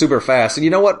 No, they're not super fast. And you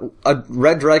know what? A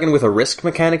Red Dragon with a risk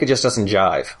mechanic, it just doesn't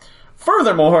jive.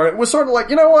 Furthermore, it was sort of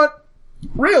you know what?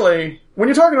 Really, when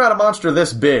you're talking about a monster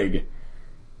this big,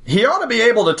 he ought to be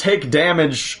able to take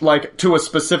damage, to a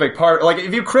specific part.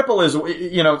 If you cripple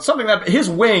his, something that, his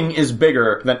wing is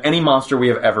bigger than any monster we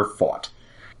have ever fought.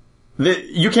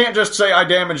 You can't just say, I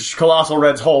damaged Colossal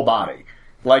Red's whole body.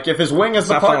 If his wing is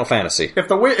the part... Final Fantasy. If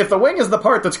the wing is the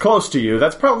part that's close to you,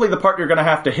 that's probably the part you're gonna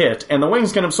have to hit, and the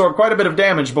wings can absorb quite a bit of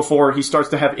damage before he starts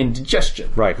to have indigestion.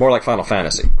 Right, more like Final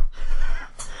Fantasy.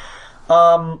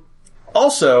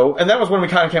 Also, and that was when we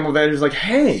kind of came up with that, it was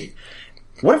hey,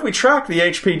 what if we track the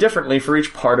HP differently for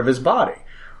each part of his body?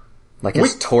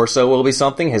 His torso will be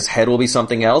something, his head will be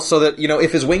something else, so that,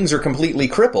 if his wings are completely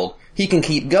crippled, he can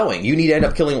keep going. You need to end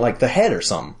up killing, the head or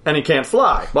something. And he can't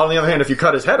fly. Well, on the other hand, if you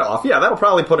cut his head off, yeah, that'll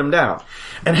probably put him down.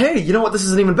 And hey, you know what, this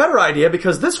is an even better idea,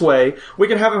 because this way, we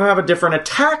can have him have a different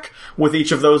attack with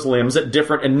each of those limbs at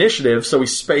different initiatives, so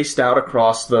he's spaced out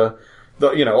across the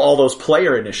all those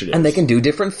player initiatives. And they can do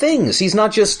different things. He's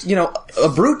not just, a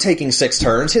brute taking 6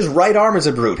 turns. His right arm is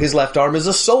a brute. His left arm is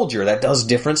a soldier that does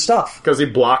different stuff. Because he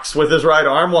blocks with his right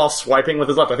arm while swiping with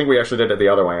his left. I think we actually did it the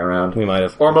other way around. We might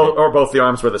have. Or both the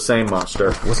arms were the same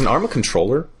monster. Was an arm a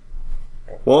controller?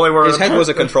 Well, they were... His head was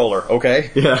a controller,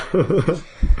 okay? Yeah.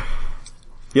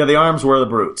 Yeah, the arms were the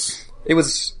brutes. It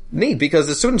was neat, because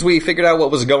as soon as we figured out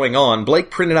what was going on, Blake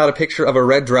printed out a picture of a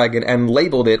red dragon and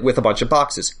labeled it with a bunch of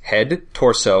boxes. Head,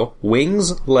 torso,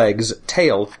 wings, legs,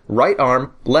 tail, right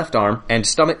arm, left arm, and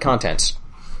stomach contents.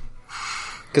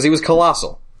 Because he was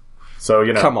colossal. So,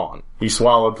 come on. He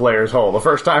swallowed players whole. The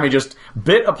first time he just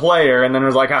bit a player and then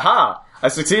was like, aha! I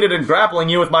succeeded in grappling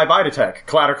you with my bite attack.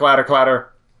 Clatter, clatter,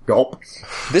 clatter. Gulp.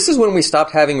 This is when we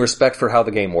stopped having respect for how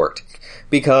the game worked.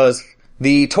 Because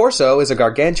the torso is a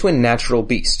gargantuan natural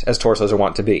beast, as torsos are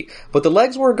wont to be. But the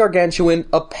legs were a gargantuan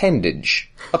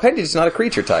appendage. Appendage is not a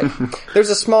creature type. There's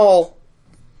a small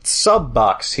sub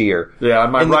box here. Yeah,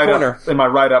 in my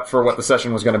write-up for what the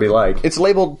session was going to be like. It's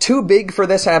labeled too big for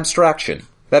this abstraction.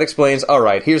 That explains,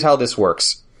 alright, here's how this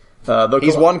works.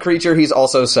 He's one creature, he's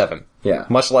also 7. Yeah.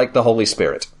 Much like the Holy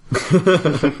Spirit.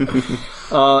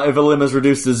 If a limb is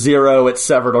reduced to 0, it's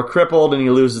severed or crippled, and he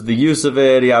loses the use of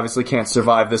it. He obviously can't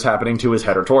survive this happening to his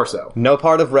head or torso. No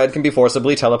part of red can be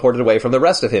forcibly teleported away from the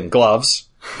rest of him. Gloves.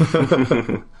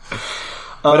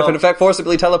 But if an effect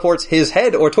forcibly teleports his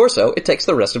head or torso, it takes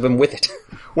the rest of him with it.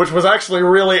 Which was actually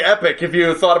really epic if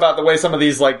you thought about the way some of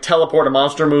these, like, teleport a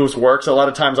monster moves works. A lot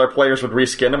of times our players would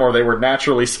reskin them, or they were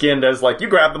naturally skinned as, like, you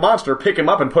grab the monster, pick him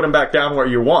up, and put him back down where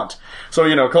you want. So,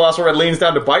 Colossal Red leans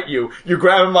down to bite you, you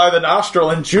grab him by the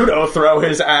nostril and judo throw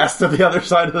his ass to the other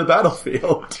side of the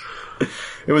battlefield.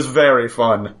 It was very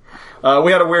fun.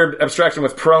 We had a weird abstraction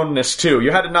with proneness, too.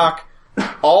 You had to knock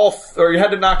you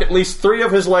had to knock at least 3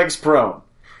 of his legs prone.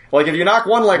 Like, if you knock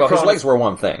one leg prone... his legs were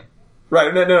one thing.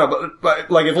 Right, no,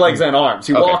 but like his legs and arms.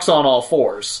 He walks on all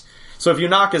 4s. So if you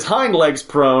knock his hind legs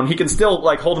prone, he can still,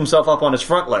 like, hold himself up on his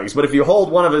front legs. But if you hold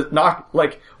knock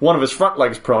one of his front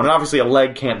legs prone, and obviously a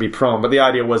leg can't be prone, but the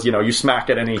idea was, you smack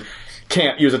it and he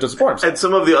can't use it to support himself. And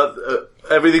some of the,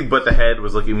 everything but the head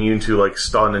was, like, immune to, like,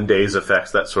 stun and daze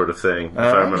effects, that sort of thing. If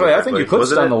I remember actually, I think you could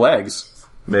stun the legs.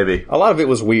 Maybe. A lot of it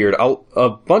was weird. A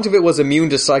bunch of it was immune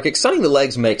to psychic. Stunning the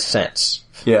legs makes sense.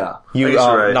 Yeah. You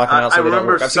knocking out so they don't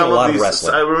work. I've seen a lot of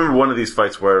wrestling. I remember one of these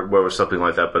fights where it was something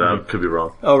like that, but I could be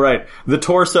wrong. Oh, right. The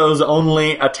torso's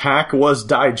only attack was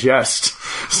digest.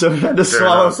 So you had to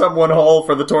swallow someone whole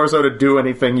for the torso to do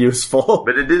anything useful.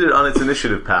 But it did it on its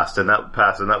initiative pass, and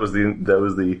that was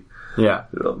the yeah.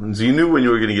 So you knew when you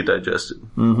were going to get digested.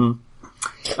 Mm-hmm.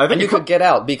 And you could get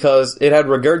out because it had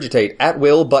regurgitate at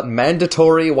will, but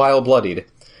mandatory while bloodied.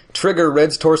 Trigger,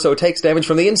 Red's torso takes damage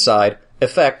from the inside.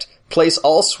 Effect, place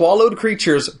all swallowed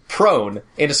creatures prone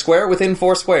in a square within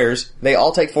 4 squares. They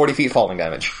all take 40 feet falling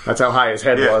damage. That's how high his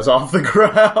head was off the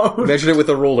ground. Measured it with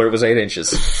a ruler, it was 8 inches.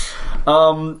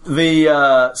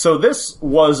 So this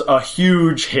was a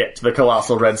huge hit, the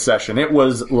Colossal Red session. It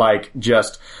was, like,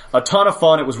 just a ton of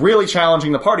fun. It was really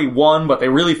challenging. The party won, but they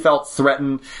really felt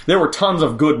threatened. There were tons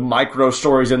of good micro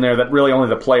stories in there that really only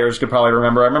the players could probably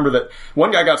remember. I remember that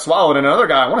one guy got swallowed and another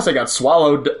guy, I want to say, got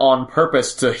swallowed on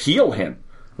purpose to heal him.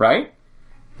 Right?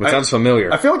 It sounds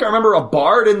familiar. I feel like I remember a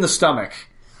bard in the stomach.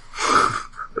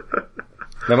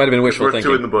 That might have been wishful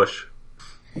thinking. 2 in the bush.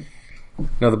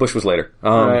 No, the bush was later.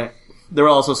 Right. There were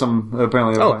also some,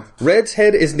 apparently... Red's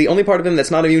head is the only part of him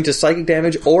that's not immune to psychic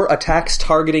damage or attacks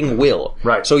targeting will.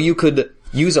 Right. So you could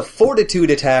use a fortitude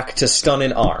attack to stun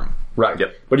an arm. Right.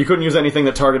 Yep. But you couldn't use anything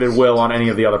that targeted will on any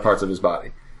of the other parts of his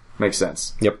body. Makes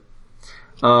sense. Yep.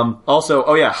 Also,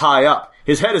 high up.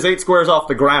 His head is 8 squares off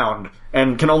the ground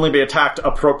and can only be attacked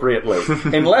appropriately.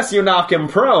 Unless you knock him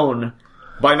prone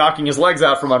by knocking his legs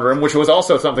out from under him, which was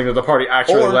also something that the party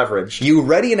actually leveraged. You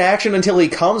ready in action until he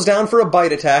comes down for a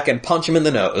bite attack and punch him in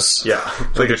the nose. Yeah,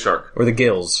 like a shark. Or the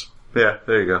gills. Yeah,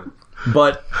 there you go.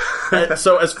 But,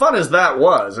 so as fun as that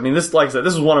was, I mean, this, like I said,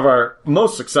 this was one of our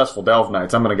most successful Delve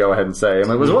Nights, I'm gonna go ahead and say. I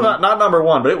mean, it was not number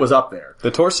 1, but it was up there.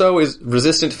 The torso is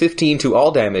resistant 15 to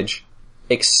all damage,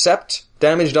 except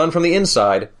damage done from the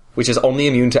inside, which is only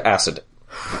immune to acid.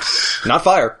 Not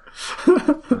fire.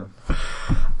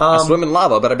 I swim in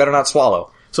lava, but I better not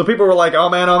swallow. So people were like, oh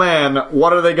man,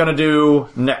 what are they gonna do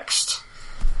next?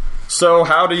 So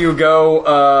how do you go,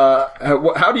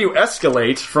 how do you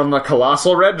escalate from the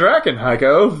Colossal Red Dragon,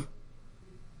 Heiko?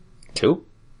 2?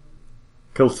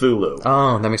 Cthulhu.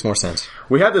 Oh, that makes more sense.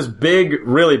 We had this big,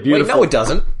 really beautiful... Wait, no it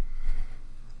doesn't.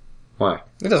 Why?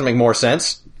 It doesn't make more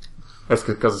sense. That's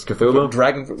because it's Cthulhu?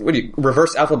 Dragon... What do you...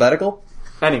 Reverse alphabetical?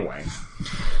 Anyway.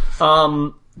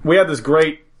 We had this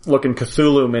great looking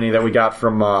Cthulhu mini that we got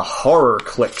from Horror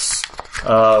Clicks,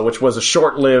 which was a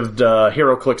short-lived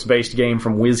HeroClix based game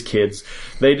from WizKids.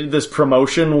 They did this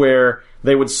promotion where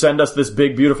they would send us this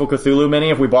big beautiful Cthulhu mini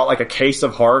if we bought like a case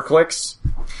of Horror Clicks.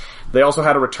 They also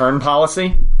had a return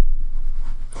policy.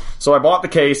 So I bought the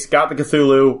case, got the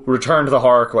Cthulhu, returned the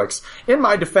HorrorClix. In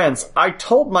my defense, I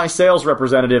told my sales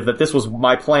representative that this was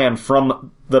my plan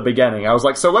from the beginning. I was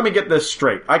like, so let me get this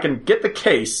straight. I can get the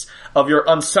case of your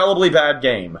unsellably bad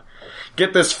game,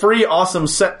 get this free awesome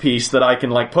set piece that I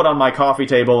can like put on my coffee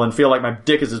table and feel like my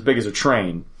dick is as big as a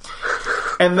train.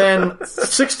 And then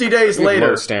 60 days later...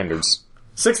 Low standards.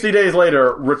 60 days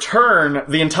later, return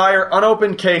the entire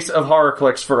unopened case of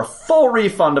HorrorClix for a full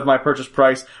refund of my purchase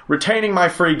price, retaining my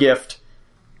free gift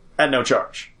at no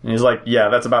charge. And he's like, yeah,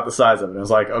 that's about the size of it. And I was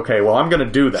like, okay, well, I'm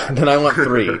gonna do that. Then I want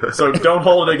 3. So don't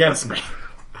hold it against me.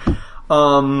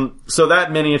 So that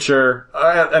miniature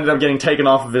ended up getting taken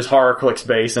off of his HorrorClix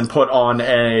base and put on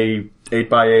a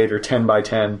 8x8 or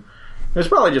 10x10. It's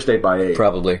probably just 8x8.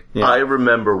 Probably. Yeah. I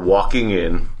remember walking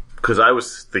in, because I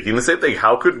was thinking the same thing.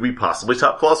 How could we possibly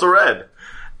top Colossal Red?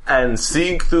 And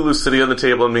seeing Cthulhu sitting on the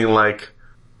table and being like,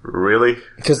 really?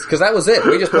 Because that was it.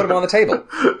 We just put him on the table.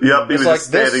 Yep, he was just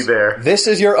standing there. This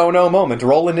is your oh no moment.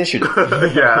 Roll initiative.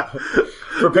 Yeah.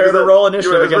 Prepare to roll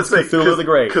initiative against Cthulhu the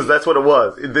Great. Because that's what it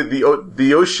was.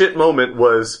 The oh shit moment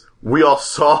was, we all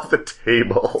saw the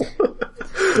table.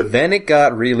 Then it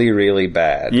got really, really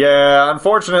bad. Yeah,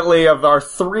 unfortunately, of our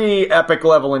 3 epic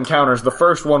level encounters, the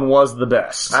first one was the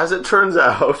best. As it turns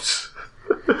out,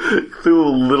 Cthulhu a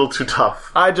little too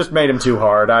tough. I just made him too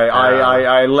hard.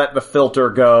 I let the filter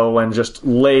go and just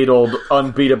ladled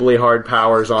unbeatably hard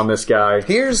powers on this guy.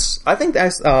 I think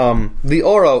that's, the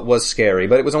aura was scary,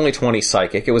 but it was only 20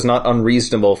 psychic. It was not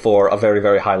unreasonable for a very,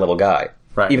 very high level guy.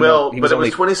 Right. Even Well, though he but it was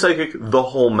only 20 psychic the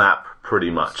whole map, pretty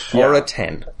much. aura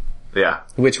 10, Yeah.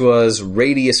 which was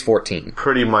radius 14.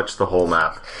 Pretty much the whole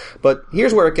map. But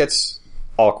here's where it gets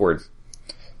awkward.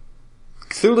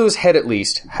 Cthulhu's head, at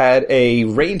least, had a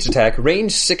ranged attack,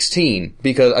 range 16,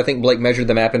 because I think Blake measured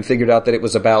the map and figured out that it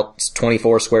was about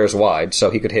 24 squares wide, so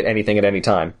he could hit anything at any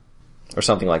time. Or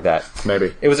something like that.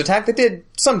 Maybe. It was an attack that did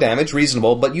some damage,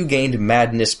 reasonable, but you gained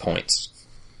madness points.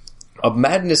 A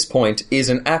madness point is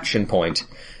an action point,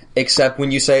 except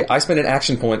when you say, I spend an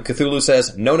action point, Cthulhu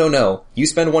says, no, you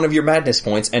spend one of your madness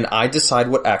points, and I decide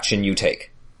what action you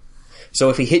take. So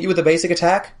if he hit you with a basic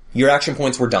attack, your action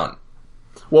points were done.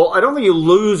 Well, I don't think you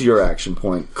lose your action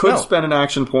point. Could No. spend an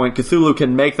action point. Cthulhu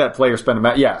can make that player spend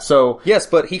a yeah, so... Yes,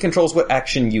 but he controls what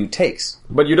action you takes.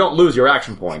 But you don't lose your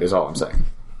action point, is all I'm saying.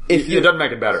 If It doesn't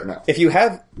make it better, no. If you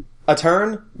have a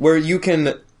turn where you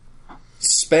can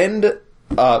spend,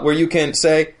 where you can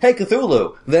say, hey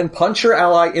Cthulhu, then punch your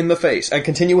ally in the face and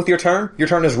continue with your turn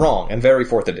is wrong and very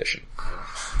 4th edition.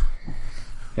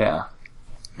 Yeah.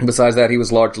 Besides that, he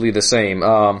was largely the same.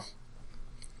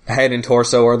 Head and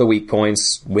torso are the weak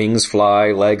points. Wings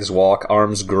fly, legs walk,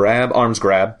 arms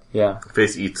grab. Yeah.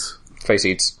 Face eats. Face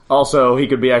eats. Also, he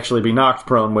could actually be knocked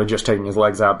prone with just taking his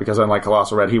legs out, because unlike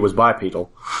Colossal Red, he was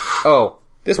bipedal. Oh,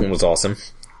 this one was awesome.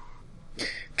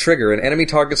 Trigger, an enemy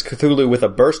targets Cthulhu with a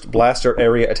burst, blast, or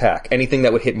area attack. Anything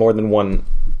that would hit more than one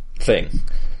thing.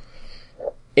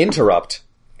 Interrupt.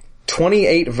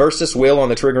 28 versus will on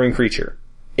the triggering creature.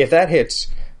 If that hits,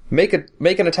 make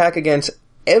an attack against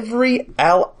every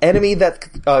enemy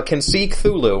that can see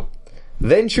Cthulhu,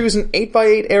 then choose an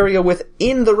 8x8 area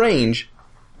within the range,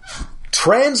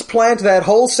 transplant that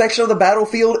whole section of the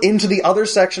battlefield into the other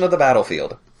section of the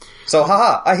battlefield. So,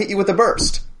 haha, I hit you with the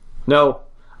burst. No.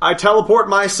 I teleport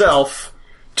myself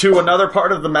to another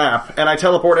part of the map, and I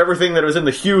teleport everything that was in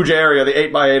the huge area, the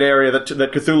 8x8 area that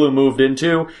Cthulhu moved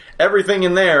into. Everything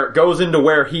in there goes into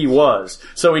where he was.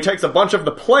 So he takes a bunch of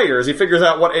the players, he figures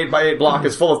out what 8x8 block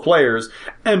is full of players,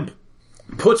 and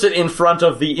puts it in front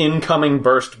of the incoming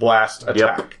burst blast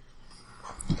attack.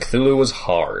 Cthulhu was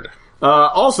hard.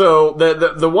 Also,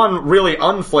 the one really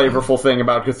unflavorful thing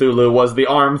about Cthulhu was the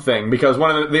arm thing, because one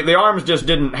of the arms just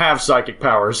didn't have psychic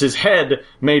powers. His head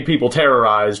made people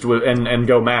terrorized and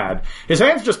go mad. His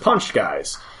hands just punched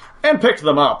guys and picked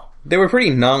them up. They were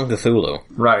pretty non-Cthulhu.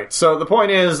 Right. So the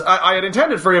point is, I had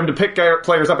intended for him to pick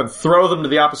players up and throw them to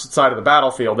the opposite side of the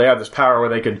battlefield. They had this power where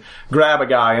they could grab a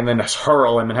guy and then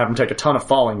hurl him and have him take a ton of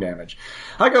falling damage.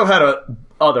 Heiko had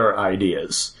other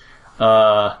ideas.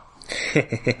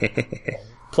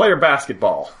 Player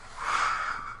basketball.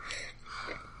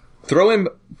 Throw him,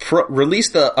 release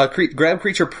the grab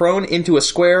creature prone into a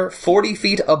square 40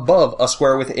 feet above a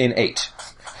square within 8.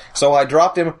 So I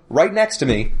dropped him right next to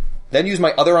me, then used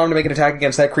my other arm to make an attack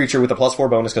against that creature with a +4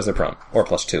 bonus because they're prone. Or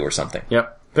 +2 or something.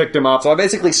 Yep. Picked him up. So I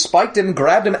basically spiked him,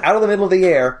 grabbed him out of the middle of the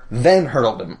air, then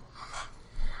hurled him.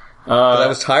 I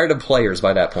was tired of players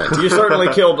by that point. You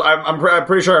certainly killed. I'm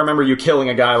pretty sure I remember you killing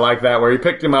a guy like that, where you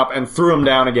picked him up and threw him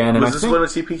down again. And Was this one a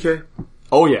TPK?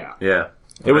 Oh yeah, Yeah.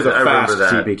 it was a I fast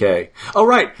remember that. TPK. Oh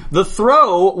right, the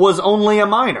throw was only a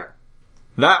minor.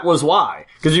 That was why,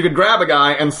 because you could grab a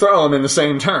guy and throw him in the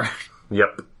same turn.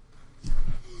 Yep.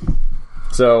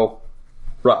 So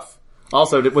rough.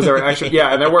 Also, was there action?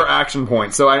 Yeah, and there were action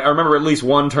points. So I remember at least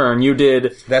one turn you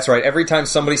did. That's right. Every time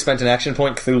somebody spent an action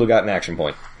point, Cthulhu got an action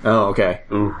point. Oh, okay.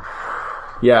 Ooh.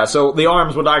 Yeah, so the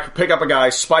arms would pick up a guy,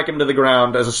 spike him to the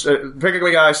ground pick up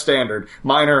a guy standard,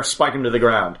 minor, spike him to the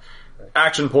ground.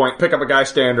 Action point, pick up a guy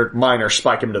standard, minor,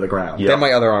 spike him to the ground. Then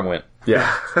my other arm went. Yeah.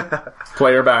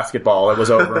 Player basketball. It was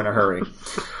over in a hurry.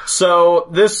 So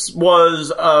this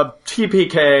was a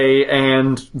TPK,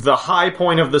 and the high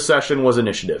point of the session was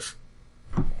initiative.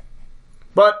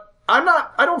 But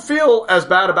I don't feel as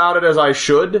bad about it as I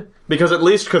should, because at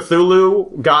least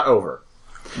Cthulhu got over.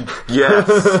 Yes.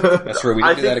 That's true, we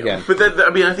did that again. But then,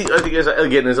 I think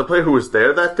as a player who was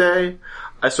there that day,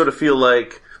 I sort of feel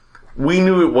like we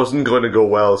knew it wasn't going to go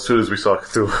well as soon as we saw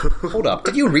Cthulhu. Hold up,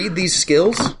 did you read these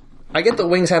skills? I get the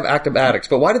wings have acrobatics,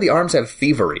 but why do the arms have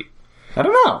thievery? I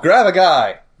don't know. Grab a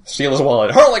guy, steal his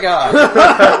wallet, hurl a guy!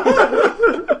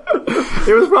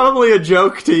 It was probably a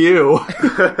joke to you.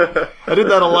 I did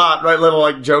that a lot, write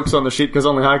little jokes on the sheet because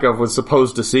only Heiko was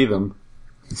supposed to see them.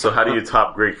 So how do you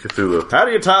top Great Cthulhu? How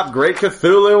do you top Great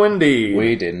Cthulhu indeed?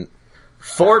 We didn't.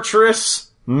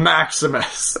 Fortress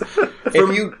Maximus.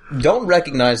 If you don't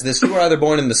recognize this, you were either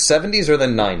born in the 70s or the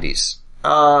 90s.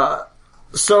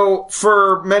 So,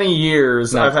 for many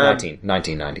years, I've had...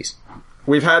 1990s.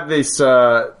 We've had this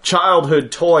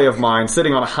childhood toy of mine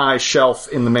sitting on a high shelf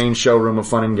in the main showroom of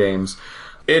Fun and Games.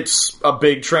 It's a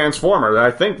big transformer.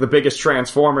 I think the biggest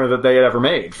transformer that they had ever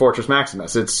made, Fortress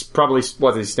Maximus. It's probably,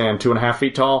 what does he stand, 2.5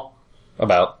 feet tall?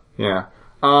 About. Yeah.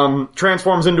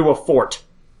 Transforms into a fort.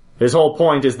 His whole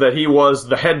point is that he was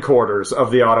the headquarters of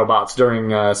the Autobots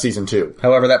during Season 2.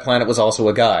 However, that planet was also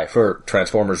a guy, for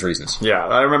Transformers reasons. Yeah,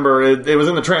 I remember it was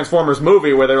in the Transformers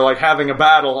movie where they were having a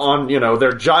battle on,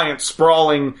 their giant,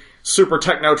 sprawling, super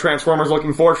techno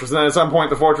Transformers-looking fortress, and then at some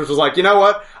point the fortress was like, you know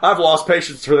what? I've lost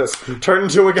patience for this. Turn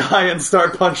into a guy and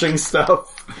start punching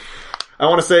stuff. I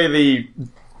want to say the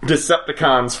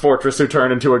Decepticons fortress who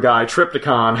turned into a guy,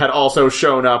 Tripticon, had also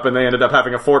shown up, and they ended up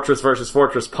having a fortress versus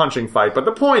fortress punching fight. But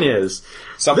the point is...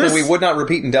 Something we would not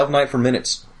repeat in Delve Night for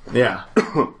minutes. Yeah.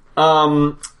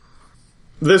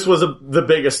 This was the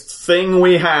biggest thing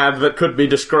we had that could be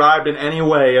described in any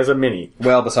way as a mini.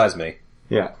 Well, besides me.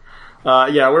 Yeah. We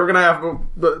were gonna have... We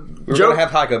were gonna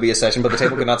have Heiko be a session, but the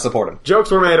table could not support him.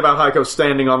 Jokes were made about Heiko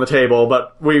standing on the table,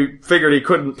 but we figured he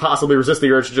couldn't possibly resist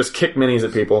the urge to just kick minis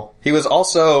at people. He was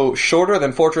also shorter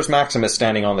than Fortress Maximus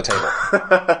standing on the table.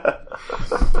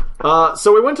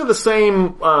 So we went to the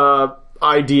same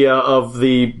idea of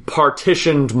the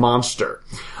partitioned monster.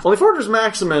 Only Fortress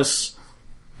Maximus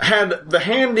had the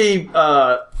handy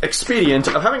expedient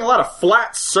of having a lot of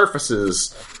flat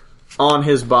surfaces on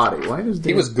his body. Why does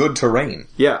he was good terrain.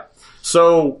 Yeah.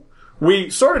 So we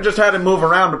sort of just had him move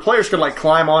around, but players could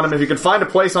climb on him. If you could find a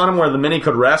place on him where the mini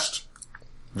could rest,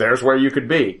 there's where you could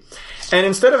be. And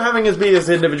instead of having his be his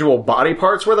individual body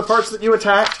parts were the parts that you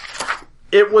attacked,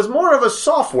 it was more of a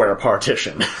software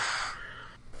partition.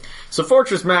 So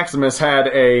Fortress Maximus had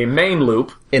a main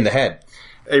loop. In the head.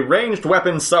 A ranged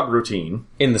weapon subroutine.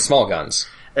 In the small guns.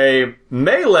 A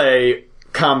melee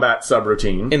combat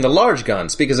subroutine. In the large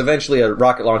guns, because eventually a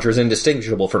rocket launcher is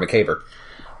indistinguishable from a caver.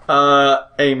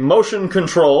 A motion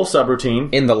control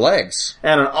subroutine. In the legs.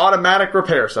 And an automatic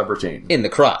repair subroutine. In the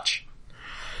crotch.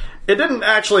 It didn't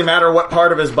actually matter what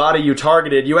part of his body you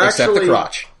targeted. Except the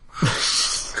crotch.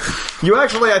 You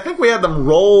actually, I think we had them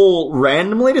roll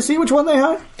randomly to see which one they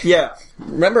had? Yeah.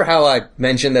 Remember how I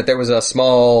mentioned that there was a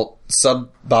small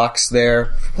sub-box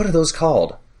there? What are those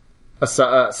called? A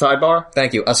sidebar?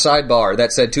 Thank you. A sidebar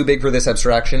that said too big for this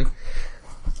abstraction.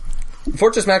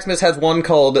 Fortress Maximus has one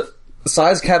called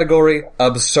size category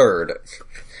absurd.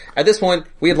 At this point,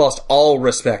 we had lost all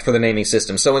respect for the naming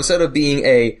system, so instead of being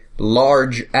a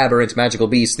large, aberrant magical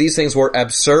beast, these things were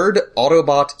absurd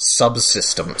Autobot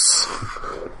subsystems.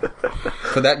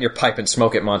 Put that in your pipe and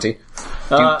smoke it, Monty.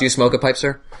 Do you smoke a pipe,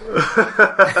 sir?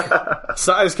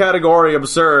 Size category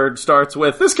absurd starts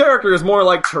with, this character is more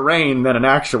like terrain than an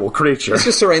actual creature. It's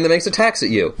just terrain that makes attacks at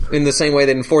you. In the same way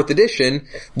that in 4th edition,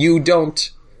 you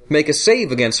don't make a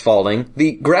save against falling.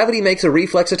 The gravity makes a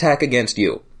reflex attack against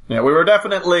you. Yeah, we were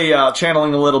definitely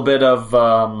channeling a little bit of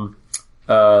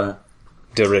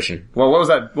derision. Well, what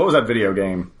was that video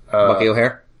game? Bucky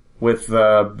O'Hare? With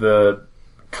the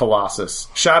Colossus.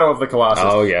 Shadow of the Colossus.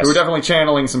 Oh, yes. We were definitely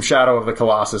channeling some Shadow of the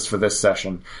Colossus for this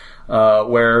session.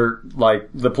 Where,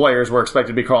 the players were expected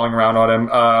to be crawling around on him.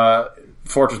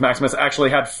 Fortress Maximus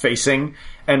actually had facing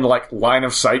and, line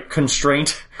of sight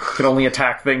constraint. Could only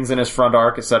attack things in his front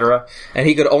arc, etc. And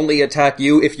he could only attack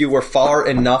you if you were far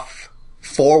enough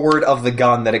forward of the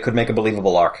gun that it could make a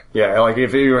believable arc. Yeah,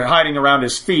 if you were hiding around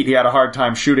his feet, he had a hard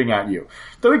time shooting at you.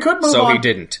 Though he could move on. So he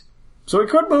didn't. So he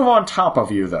could move on top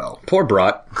of you, though. Poor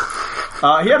Brat.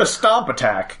 He had a stomp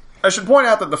attack. I should point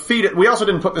out that the feet, we also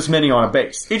didn't put this mini on a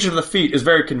base. Each of the feet is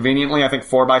very conveniently, I think,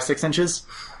 4 by 6 inches.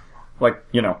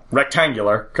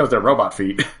 Rectangular, because they're robot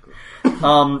feet.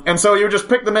 And so you just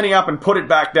pick the mini up and put it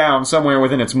back down somewhere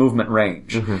within its movement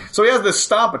range. Mm-hmm. So he has this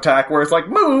stomp attack where it's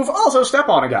move, also step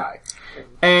on a guy.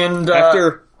 And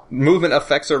after movement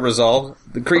effects are resolved,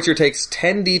 the creature takes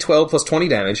 10d12 plus 20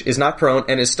 damage, is knocked prone,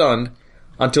 and is stunned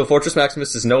until Fortress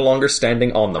Maximus is no longer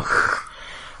standing on them.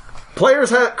 Creatures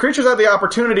had the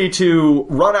opportunity to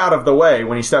run out of the way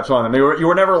when he steps on them. You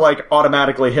were never, like,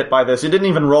 automatically hit by this. It didn't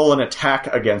even roll an attack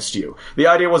against you. The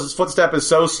idea was his footstep is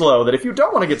so slow that if you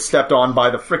don't want to get stepped on by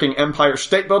the freaking Empire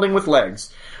State Building with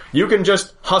legs, you can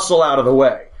just hustle out of the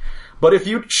way. But if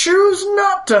you choose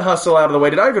not to hustle out of the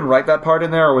way, did I even write that part in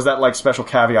there, or was that, like, special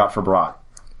caveat for Brat?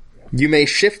 You may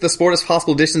shift the shortest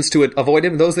possible distance to avoid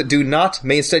him. Those that do not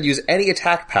may instead use any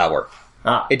attack power.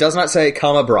 It does not say,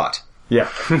 Brat. Yeah.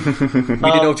 We didn't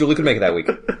know what Julie could make it that week.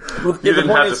 You didn't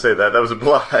have to say that. That was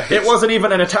implied. It wasn't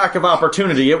even an attack of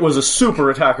opportunity. It was a super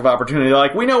attack of opportunity.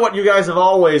 Like, we know what you guys have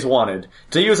always wanted.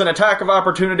 To use an attack of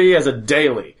opportunity as a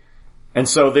daily. And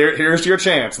so here's your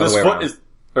chance. This foot is...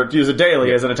 Or to use a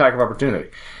daily as an attack of opportunity.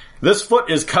 This foot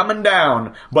is coming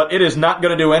down, but it is not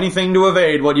going to do anything to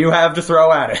evade what you have to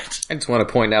throw at it. I just want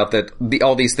to point out that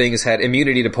all these things had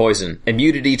immunity to poison,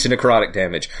 immunity to necrotic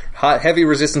damage, heavy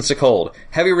resistance to cold,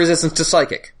 heavy resistance to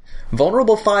psychic,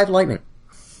 vulnerable 5 lightning.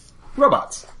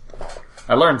 Robots.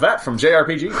 I learned that from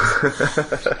JRPG.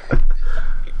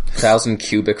 1,000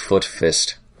 cubic foot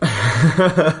fist.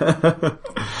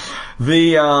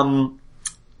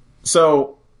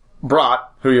 So, Brat,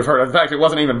 who you've heard of. In fact, it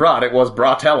wasn't even Brat, it was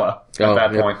Bratella at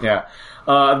that point, yeah.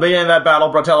 At the end of that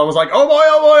battle, Bratella was like, oh boy,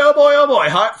 oh boy, oh boy, oh boy,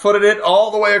 hot-footed it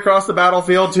all the way across the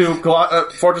battlefield to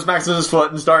Fortress Maximus'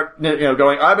 foot and start,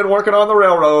 going, I've been working on the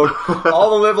railroad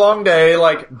all the livelong day,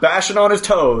 like, bashing on his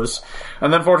toes.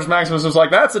 And then Fortress Maximus was like,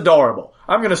 that's adorable.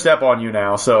 I'm gonna step on you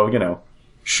now, so,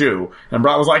 shoo. And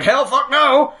Brat was like, hell fuck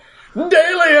no!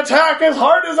 Daily attack as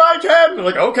hard as I can!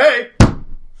 Like, okay.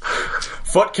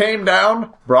 Foot came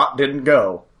down, Brat didn't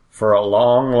go. For a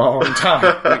long, long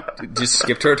time. Just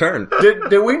skipped her turn.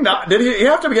 Did we not? Did he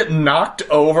have to get knocked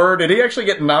over? Did he actually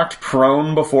get knocked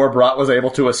prone before Brat was able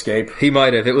to escape? He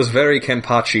might have. It was very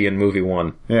Kenpachi in movie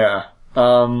 1. Yeah.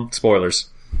 Spoilers.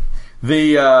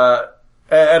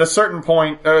 At a certain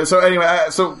point,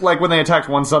 like when they attacked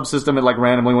one subsystem, it like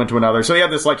randomly went to another. So he had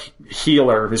this like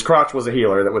healer. His crotch was a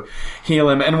healer that would heal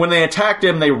him. And when they attacked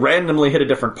him, they randomly hit a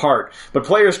different part. But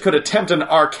players could attempt an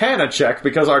Arcana check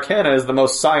because Arcana is the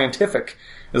most scientific.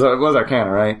 It was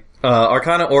Arcana, right?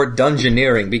 Arcana or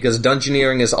Dungeoneering, because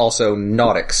Dungeoneering is also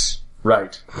Nautics.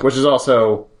 Right. Which is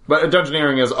also... But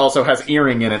Dungeoneering also has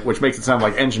earring in it, which makes it sound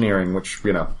like engineering, which,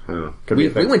 could be a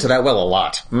thing. We went to that well a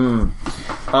lot.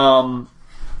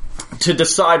 To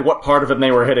decide what part of it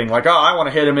they were hitting. Like, I want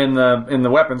to hit him in the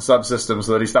weapon subsystem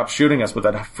so that he stops shooting us with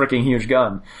that freaking huge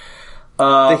gun.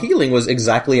 The healing was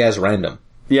exactly as random.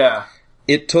 Yeah.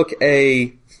 It took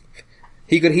he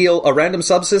could heal a random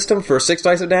subsystem for 6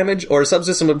 dice of damage, or a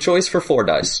subsystem of choice for 4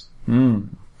 dice.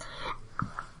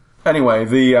 Anyway,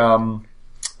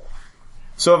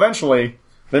 so eventually,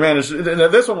 they managed...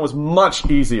 This one was much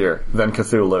easier than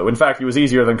Cthulhu. In fact, it was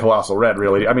easier than Colossal Red,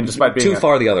 really. I mean, despite being... Too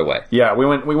far the other way. Yeah, we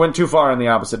went too far in the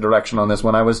opposite direction on this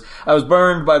one. I was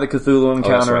burned by the Cthulhu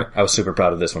encounter. That's right. I was super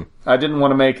proud of this one. I didn't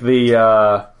want to make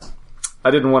the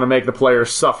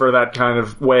players suffer that kind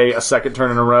of way a second turn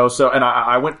in a row, and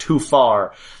I went too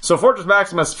far. So Fortress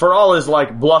Maximus, for all his,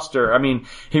 like, bluster, I mean,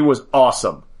 he was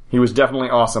awesome. He was definitely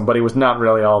awesome, but he was not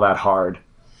really all that hard.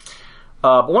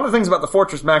 But one of the things about the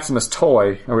Fortress Maximus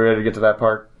toy, are we ready to get to that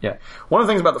part? Yeah. One of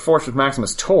the things about the Fortress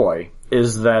Maximus toy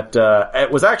is that,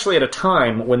 it was actually at a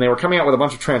time when they were coming out with a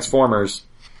bunch of Transformers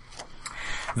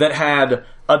that had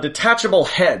a detachable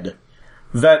head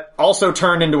that also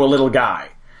turned into a little guy.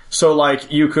 So,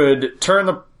 like, you could turn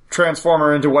the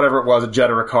Transformer into whatever it was, a jet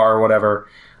or a car or whatever,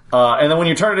 and then when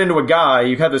you turned it into a guy,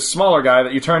 you had this smaller guy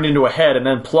that you turned into a head and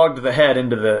then plugged the head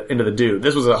into the dude.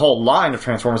 This was a whole line of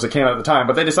Transformers that came out at the time,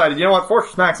 but they decided, you know what,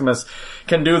 Fortress Maximus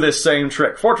can do this same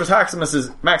trick. Fortress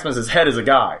Maximus's head is a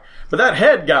guy. But that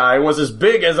head guy was as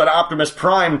big as an Optimus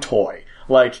Prime toy.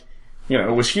 Like,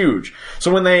 it was huge. So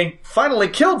when they finally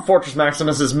killed Fortress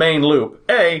Maximus's main loop,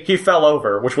 A, he fell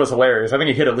over, which was hilarious. I think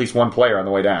he hit at least one player on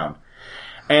the way down.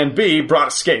 And B, Brat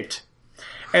escaped.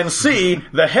 And C,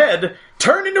 the head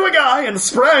turned into a guy and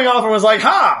sprang off and was like,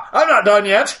 ha! I'm not done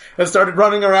yet! And started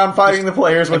running around fighting the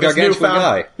players with this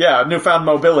newfound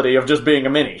mobility of just being a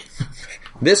mini.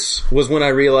 This was when I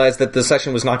realized that the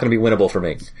session was not going to be winnable for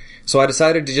me. So I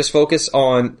decided to just focus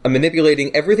on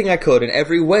manipulating everything I could in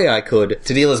every way I could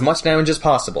to deal as much damage as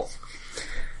possible.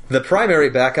 The primary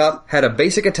backup had a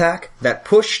basic attack that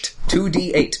pushed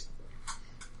 2d8.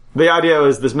 The idea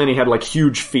is this mini had, like,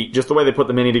 huge feet. Just the way they put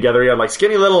the mini together. He had, like,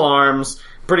 skinny little arms,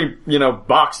 pretty,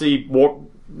 boxy,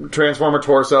 Transformer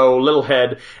torso, little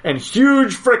head, and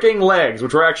huge freaking legs,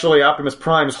 which were actually Optimus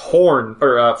Prime's horn,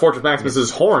 or Fortress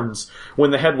Maximus's horns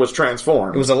when the head was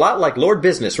transformed. It was a lot like Lord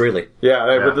Business, really. Yeah.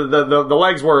 The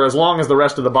legs were as long as the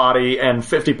rest of the body and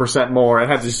 50% more,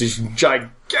 and had these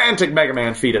gigantic Mega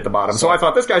Man feet at the bottom. So I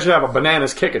thought this guy should have a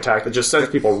bananas kick attack that just sends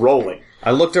people rolling.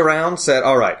 I looked around, said,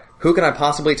 alright, who can I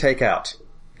possibly take out?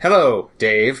 Hello,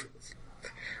 Dave.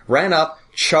 Ran up,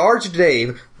 charged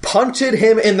Dave, punted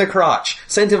him in the crotch,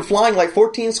 sent him flying like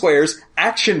 14 squares,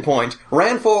 action point,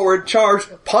 ran forward, charged,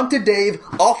 punted Dave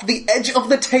off the edge of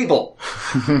the table,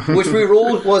 which we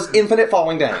ruled was infinite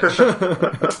falling damage.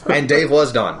 And Dave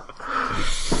was done.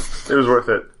 It was worth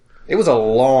it. It was a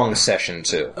long session,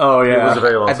 too. Oh, yeah. It was a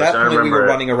very long At session. that point, we were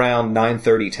running around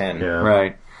 9:30, 10. Yeah.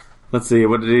 Right. Let's see,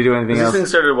 what did he do anything This else? thing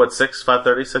started at what, 6?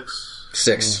 5:30? 6?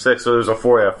 6. 6, so it was a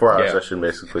 4-hour Yeah. session,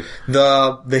 basically.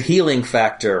 The healing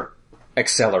factor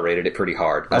accelerated it pretty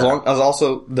hard. As long as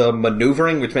also the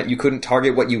maneuvering, which meant you couldn't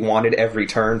target what you wanted every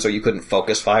turn, so you couldn't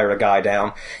focus fire a guy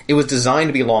down. It was designed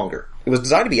to be longer. It was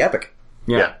designed to be epic.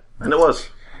 Yeah. And it was.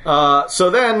 So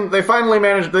then they finally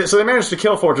managed to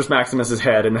kill Fortress Maximus's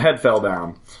head, and the head fell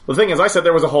down. The thing is, I said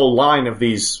there was a whole line of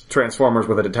these Transformers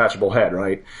with a detachable head,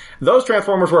 right? Those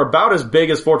Transformers were about as big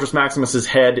as Fortress Maximus's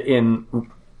head in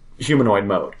humanoid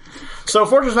mode. So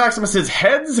Fortress Maximus's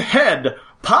head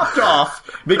popped off,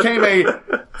 became a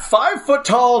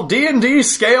 5-foot-tall D&D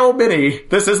scale mini.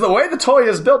 This is the way the toy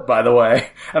is built, by the way.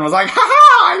 And was like,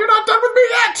 ha-ha! You're not done with me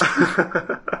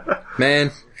yet!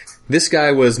 Man, this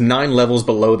guy was 9 levels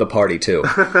below the party, too.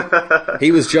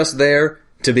 He was just there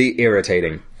to be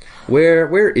irritating.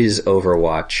 Where is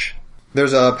Overwatch?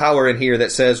 There's a power in here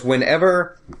that says,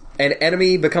 whenever an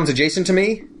enemy becomes adjacent to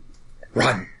me,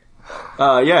 run.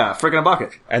 Yeah, freaking a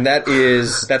bucket. And that's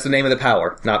the name of the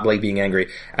power, not Blake being angry.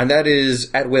 And that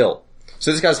is at will.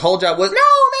 So this guy's whole job was, no,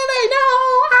 Melee, no!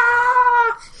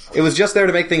 Ah! It was just there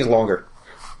to make things longer.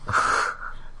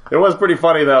 It was pretty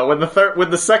funny though, when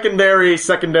the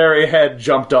secondary head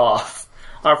jumped off.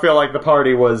 I feel like the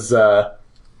party was,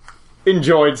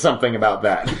 enjoyed something about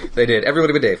that. They did.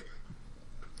 Everybody but Dave.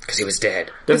 Because he was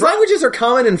dead. His languages are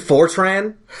common in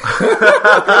Fortran.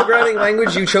 The programming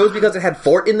language you chose because it had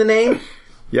Fort in the name.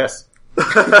 Yes.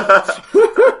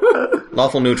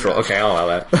 Lawful neutral. Okay, I'll allow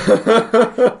that.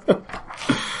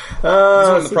 That's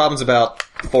one of the problems about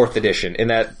 4th edition, in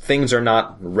that things are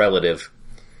not relative.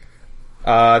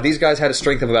 These guys had a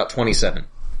strength of about 27.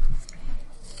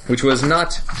 Which was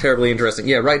not terribly interesting.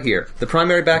 Yeah, right here. The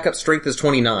primary backup strength is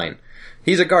 29.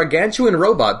 He's a gargantuan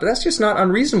robot, but that's just not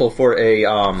unreasonable for a,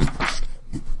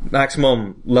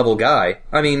 maximum level guy.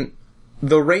 I mean,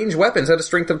 the range weapons had a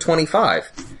strength of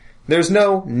 25. There's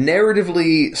no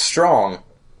narratively strong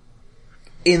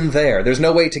in there. There's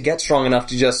no way to get strong enough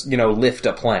to just, lift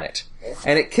a planet.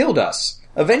 And it killed us.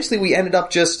 Eventually we ended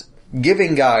up just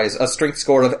giving guys a strength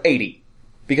score of 80.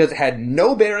 Because it had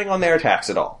no bearing on their attacks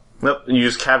at all. Nope, you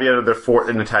just caveated their fort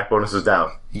and attack bonuses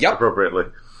down. Yep. Appropriately.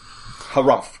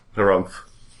 Harumph. Harumph.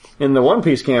 In the One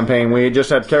Piece campaign, we just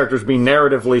had characters be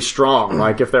narratively strong.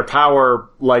 Like, if their power,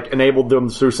 enabled them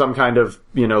through some kind of,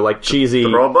 cheesy...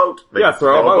 Throw a boat.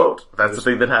 Throw a boat. That's the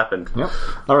thing that happened. Yep.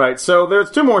 Alright, so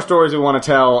there's 2 more stories we want to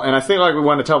tell, and I feel like we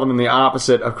want to tell them in the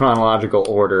opposite of chronological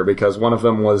order, because one of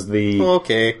them was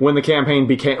when the campaign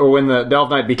became, or when the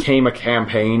Delve Knight became a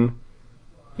campaign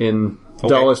in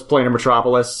Dulles Planar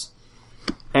Metropolis,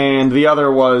 and the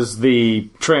other was the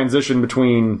transition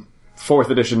between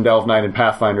 4th edition Delve Knight and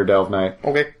Pathfinder Delve Knight.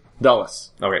 Okay. Dulles.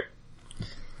 Okay.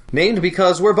 Named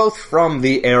because we're both from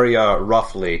the area,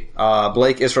 roughly.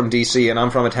 Blake is from DC, and I'm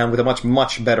from a town with a much,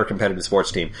 much better competitive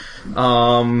sports team.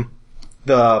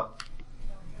 The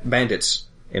Bandits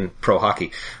in pro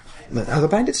hockey. Are the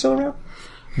Bandits still around?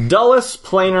 Dulles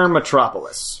Planar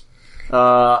Metropolis.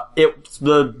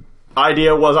 The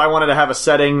idea was I wanted to have a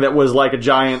setting that was like a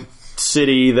giant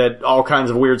city that all kinds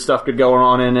of weird stuff could go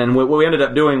on in, and what we ended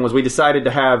up doing was we decided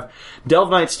to have Delve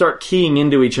Knights start keying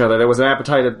into each other. There was an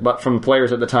appetite from the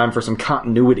players at the time for some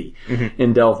continuity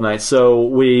in Delve Knights, so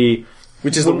we...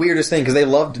 Which is the weirdest thing, because they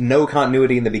loved no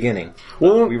continuity in the beginning.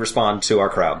 Well, we respond to our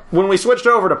crowd. When we switched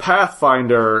over to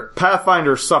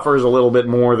Pathfinder suffers a little bit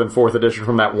more than 4th edition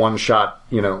from that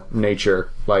one-shot,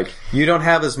 nature. You don't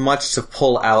have as much to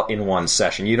pull out in one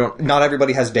session. Not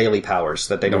everybody has daily powers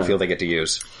that they don't feel they get to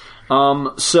use.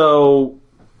 So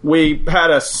we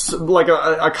had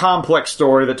a complex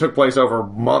story that took place over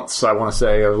months, I want to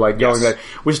say, of going back.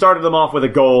 We started them off with a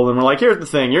goal, and we're like, here's the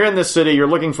thing, you're in this city, you're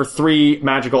looking for 3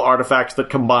 magical artifacts that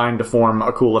combine to form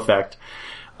a cool effect.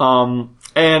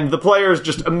 And the players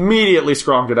just immediately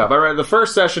scrounged it up. I read the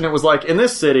first session, it was like, in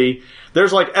this city,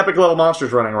 there's like epic level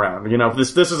monsters running around. You know,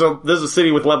 this is a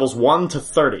city with levels 1 to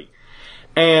 30.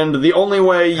 And the only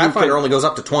way you Pathfinder only goes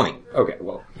up to 20. Okay,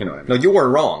 well, you know what I mean. No, you were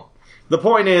wrong. The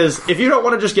point is, if you don't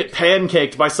want to just get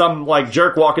pancaked by some, like,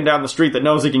 jerk walking down the street that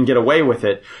knows he can get away with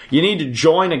it, you need to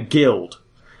join a guild.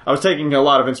 I was taking a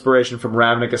lot of inspiration from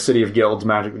Ravnica, City of Guilds,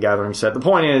 Magic the Gathering set. The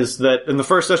point is that in the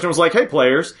first session it was like, hey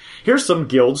players, here's some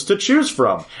guilds to choose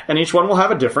from. And each one will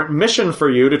have a different mission for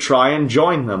you to try and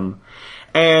join them.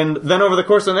 And then over the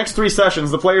course of the next 3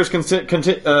 sessions, the players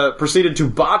proceeded to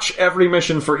botch every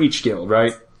mission for each guild,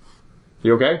 right?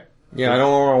 You okay? Yeah, I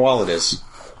don't know where my wallet is.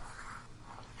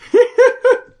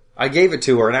 I gave it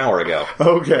to her an hour ago.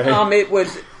 Okay. It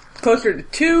was closer to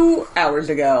 2 hours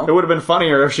ago. It would have been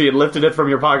funnier if she had lifted it from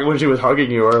your pocket when she was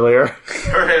hugging you earlier.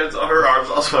 Her arms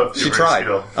also have She tried.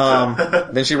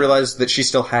 Then she realized that she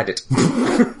still had it.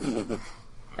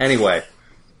 Anyway.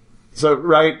 So,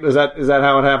 right, is that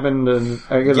how it happened? And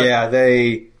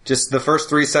the first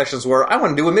 3 sessions were, I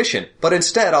want to do a mission, but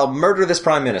instead I'll murder this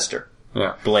prime minister.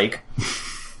 Yeah. Blake.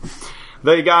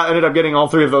 They ended up getting all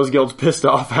 3 of those guilds pissed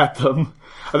off at them.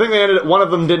 I think one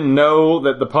of them didn't know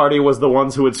that the party was the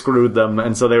ones who had screwed them,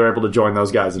 and so they were able to join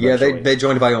those guys eventually. Yeah, they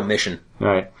joined by omission.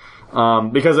 Right.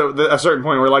 Because at a certain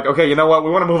point we're like, okay, you know what, we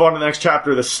want to move on to the next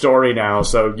chapter of the story now,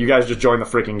 so you guys just join the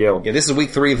freaking guild. Yeah, this is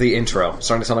week 3 of the intro. It's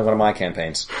starting to sound like one of my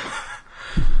campaigns.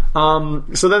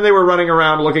 So then they were running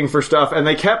around looking for stuff, and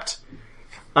they kept...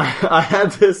 I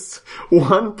had this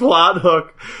one plot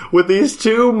hook with these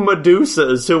 2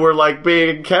 Medusas who were, like,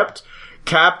 being kept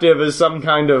captive as some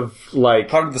kind of, like...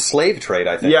 Part of the slave trade,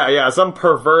 I think. Yeah, some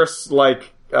perverse,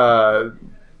 like, it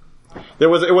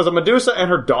was a Medusa and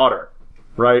her daughter,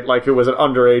 right? Like, it was an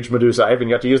underage Medusa. I even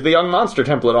got to use the Young Monster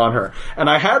template on her. And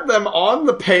I had them on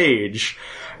the page,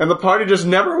 and the party just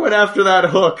never went after that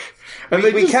hook. And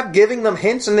we kept giving them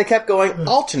hints, and they kept going,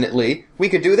 alternately, we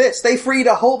could do this. They freed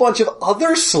a whole bunch of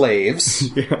other slaves.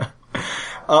 Yeah.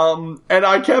 And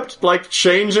I kept, like,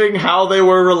 changing how they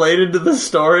were related to the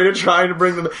story to try to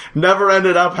bring them... Never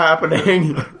ended up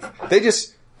happening.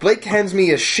 Blake hands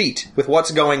me a sheet with what's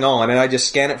going on, and I just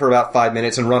scan it for about 5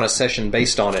 minutes and run a session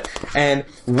based on it. And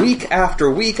week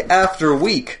after week after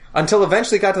week, until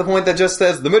eventually got to the point that just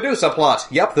says, the Medusa plot.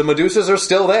 Yep, the Medusas are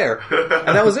still there.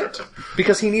 And that was it.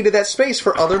 Because he needed that space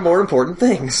for other more important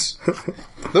things.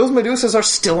 Those Medusas are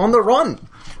still on the run.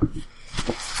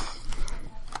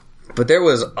 But there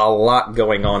was a lot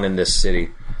going on in this city.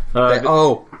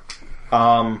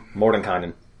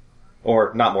 Mordenkainen.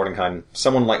 Or, not Mordenkainen.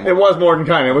 Someone like Mordenkainen. It was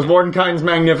Mordenkainen. It was Mordenkainen's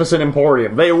Magnificent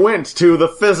Emporium. They went to the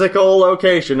physical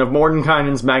location of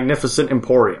Mordenkainen's Magnificent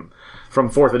Emporium from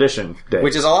 4th edition days.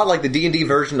 Which is a lot like the D&D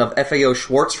version of FAO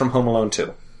Schwartz from Home Alone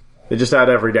 2. They just had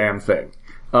every damn thing.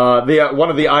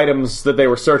 One of the items that they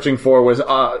were searching for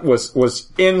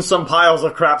was in some piles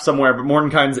of crap somewhere, but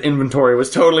Mordenkainen's inventory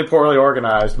was totally poorly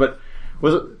organized. But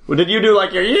did you do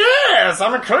like your, yes,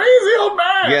 I'm a crazy old man?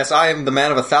 Yes, I am the man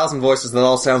of 1,000 voices that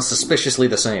all sound suspiciously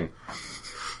the same.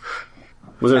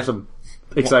 Was there some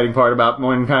exciting part about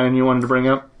Mordenkainen you wanted to bring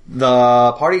up?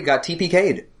 The party got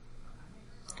TPK'd.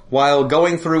 While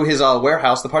going through his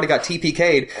warehouse, the party got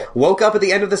TPK'd, woke up at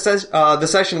the end of the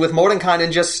session with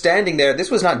Mordenkainen just standing there.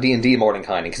 This was not D&D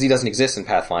Mordenkainen, because he doesn't exist in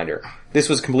Pathfinder. This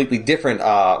was completely different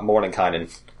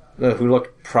Mordenkainen, who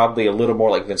looked probably a little more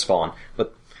like Vince Vaughn.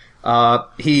 But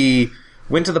he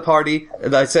went to the party,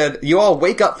 and I said, you all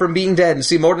wake up from being dead, and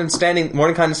see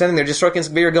Mordenkainen standing there just stroking his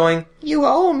beard going, you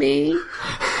owe me.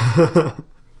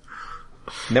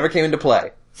 Never came into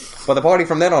play. But the party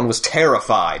from then on was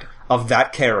terrified of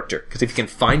that character, because if he can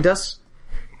find us,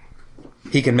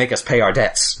 he can make us pay our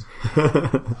debts.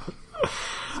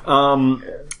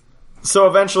 So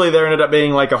eventually there ended up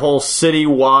being like a whole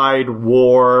city-wide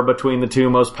war between the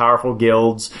 2 most powerful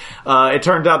guilds. It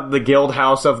turned out that the guild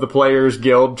house of the Players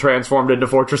Guild transformed into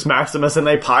Fortress Maximus, and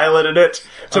they piloted it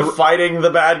to fighting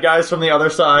the bad guys from the other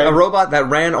side. A robot that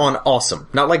ran on awesome.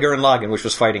 Not like Gurren Lagann, which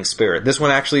was fighting spirit. This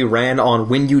one actually ran on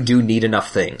when you do need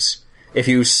enough things. If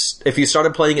you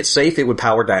started playing it safe, it would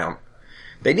power down.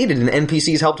 They needed an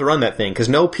NPC's help to run that thing, because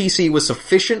no PC was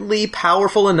sufficiently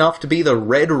powerful enough to be the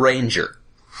Red Ranger.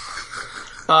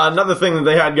 Another thing that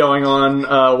they had going on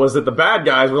was that the bad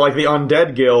guys were like the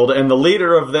Undead Guild, and the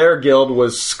leader of their guild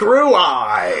was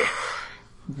Screw-Eye!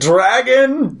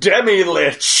 Dragon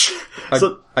Demi-Lich!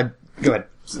 Go ahead.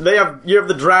 You have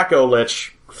the Draco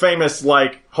Lich, famous,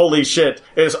 like, holy shit,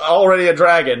 is already a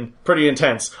dragon, pretty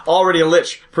intense. Already a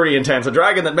Lich, pretty intense. A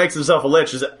dragon that makes himself a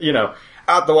Lich is,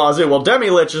 out the wazoo. Well,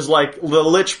 Demi-Lich is like the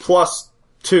Lich plus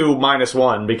 2 minus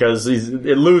 1, because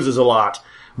it loses a lot.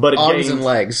 but it Arms gains, and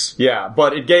legs. Yeah,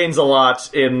 but it gains a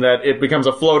lot in that it becomes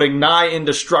a floating, nigh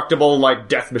indestructible, like,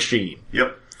 death machine.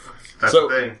 Yep. That's So-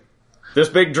 the thing. This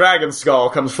big dragon skull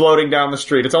comes floating down the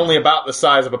street. It's only about the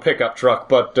size of a pickup truck,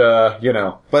 but,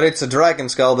 But it's a dragon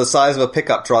skull the size of a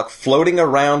pickup truck floating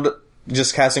around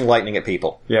just casting lightning at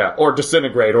people. Yeah, or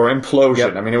disintegrate, or implosion.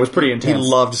 Yep. I mean, it was pretty He intense.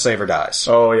 loved Save or Dies.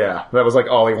 Oh yeah, that was like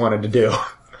all he wanted to do.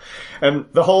 And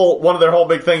one of their whole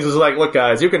big things is like, look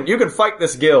guys, you can fight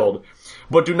this guild,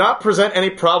 but do not present any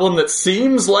problem that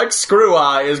seems like Screw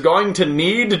Eye is going to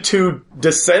need to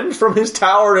descend from his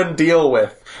tower and deal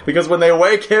with. Because when they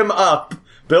wake him up,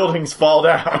 buildings fall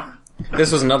down.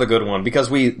 This was another good one,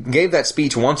 because we gave that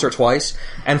speech once or twice,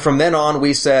 and from then on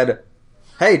we said,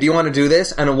 hey, do you want to do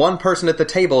this? And one person at the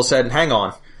table said, hang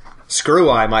on,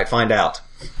 Screw Eye might find out.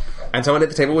 And someone at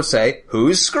the table would say,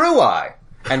 who's Screw Eye?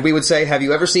 And we would say, have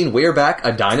you ever seen We're Back,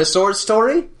 a dinosaur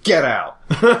story? Get out.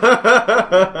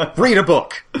 Read a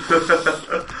book.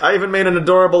 I even made an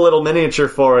adorable little miniature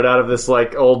for it out of this,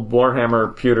 like, old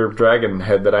Warhammer pewter dragon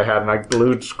head that I had, and I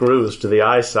glued screws to the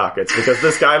eye sockets, because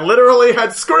this guy literally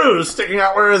had screws sticking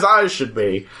out where his eyes should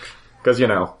be. Because,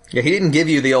 Yeah, he didn't give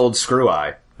you the old Screw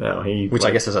Eye, no, he... which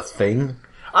I guess is a thing.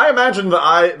 I imagine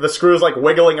the screws, like,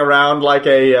 wiggling around like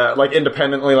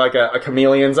independently like a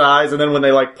chameleon's eyes, and then when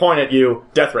they, like, point at you,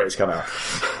 death rays come out.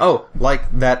 Oh,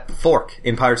 like that fork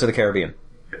in Pirates of the Caribbean.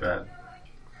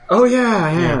 Oh,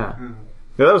 yeah. Yeah,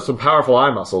 that was some powerful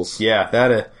eye muscles. Yeah,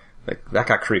 that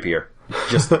got creepier.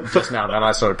 Just now that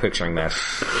I started picturing that.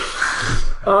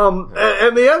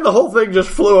 In the end, the whole thing just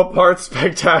flew apart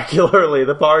spectacularly.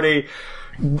 The party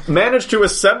managed to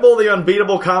assemble the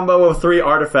unbeatable combo of 3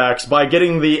 artifacts by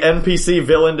getting the NPC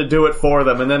villain to do it for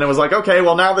them. And then it was like, okay,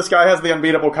 well now this guy has the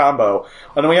unbeatable combo.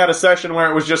 And then we had a session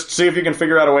where it was just see if you can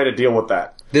figure out a way to deal with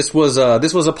that. This was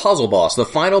a puzzle boss. The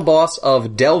final boss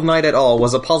of Delve Night at all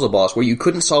was a puzzle boss where you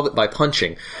couldn't solve it by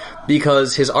punching,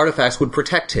 because his artifacts would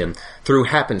protect him through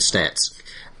happenstance.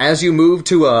 As you moved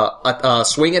to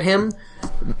swing at him,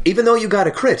 even though you got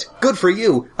a crit, good for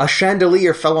you, a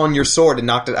chandelier fell on your sword and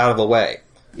knocked it out of the way.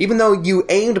 Even though you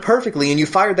aimed perfectly and you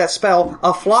fired that spell,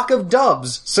 a flock of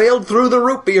doves sailed through the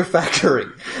root beer factory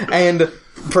and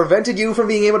prevented you from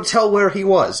being able to tell where he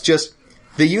was. Just,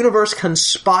 the universe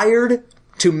conspired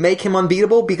to make him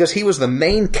unbeatable because he was the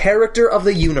main character of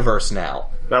the universe now.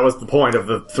 That was the point of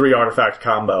the 3 artifact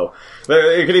combo.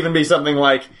 It could even be something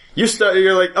like,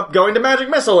 you're like, up going to magic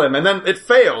missile him, and then it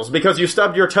fails because you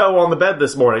stubbed your toe on the bed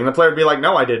this morning. The player would be like,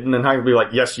 no I didn't, and I would be like,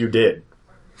 yes you did.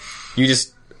 You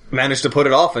just managed to put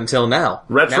it off until now.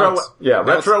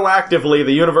 Retroactively,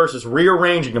 the universe is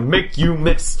rearranging to make you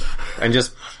miss. And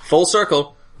just full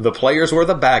circle, the players were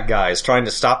the bad guys trying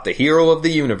to stop the hero of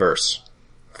the universe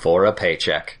for a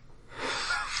paycheck.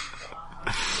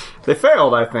 They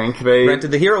failed, I think.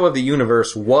 Granted, the hero of the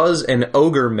universe was an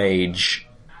ogre mage,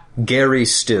 Gary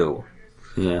Stew.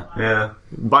 Yeah. Yeah.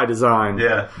 By design.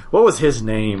 Yeah. What was his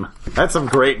name? That's some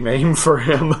great name for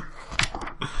him.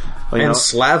 And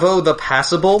Slavo the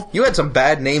Passable? You had some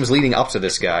bad names leading up to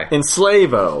this guy.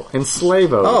 Enslavo.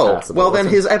 Oh, well then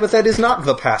his epithet is not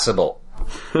the Passable.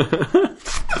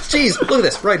 Jeez, look at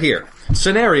this, right here.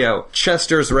 Scenario,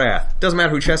 Chester's Wrath. Doesn't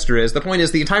matter who Chester is, the point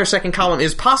is the entire second column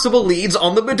is possible leads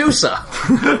on the Medusa.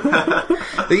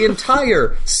 The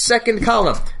entire second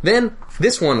column. Then,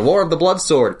 this one, War of the Blood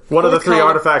Sword. One of the 3 column,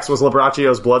 artifacts was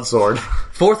Labracio's blood sword.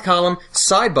 4th column,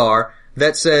 sidebar,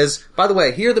 that says, by the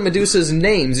way, here are the Medusa's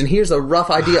names, and here's a rough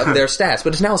idea of their stats,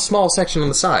 but it's now a small section on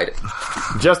the side.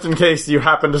 Just in case you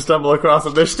happen to stumble across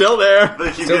them, they're still there. They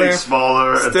keep Still getting there.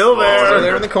 smaller and Still smaller. there. So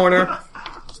there in the corner,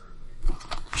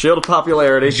 Shield of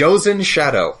popularity. Josen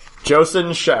Shadow.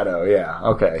 Josen Shadow, yeah,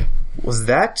 okay. Was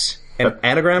that an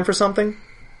anagram for something?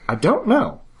 I don't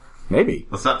know. Maybe.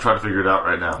 Let's not try to figure it out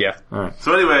right now. Yeah. Alright.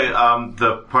 So anyway,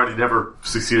 the party never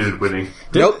succeeded in winning.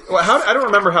 Nope. I don't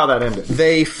remember how that ended.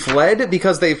 They fled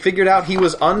because they figured out he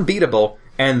was unbeatable,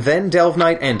 and then Delve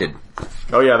Night ended.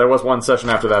 Oh yeah, there was one session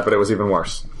after that, but it was even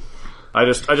worse. I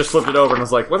just flipped it over and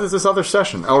was like, what is this other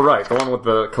session? Oh right, the one with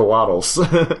the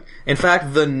coatls. In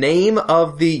fact, the name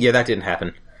of the... Yeah, that didn't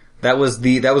happen. That was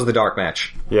the dark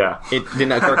match. Yeah. It did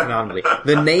not occur canonically.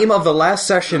 The name of the last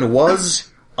session was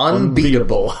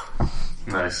Unbeatable.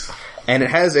 Nice. And it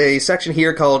has a section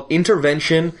here called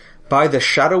Intervention by the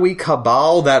Shadowy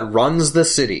Cabal that runs the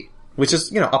city. Which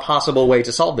is, a possible way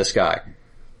to solve this guy.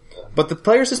 But the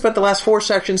players have spent the last 4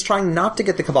 sections trying not to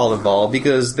get the Cabal involved,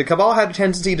 because the Cabal had a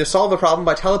tendency to solve a problem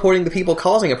by teleporting the people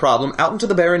causing a problem out into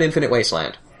the barren infinite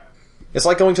wasteland. It's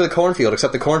like going to the cornfield,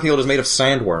 except the cornfield is made of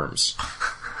sandworms.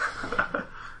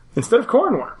 Instead of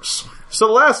cornworms. So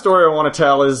the last story I want to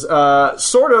tell is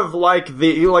sort of like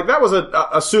that was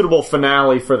a suitable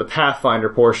finale for the Pathfinder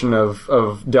portion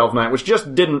of Delve Night, which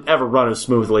just didn't ever run as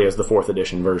smoothly as the 4th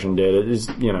edition version did. It is,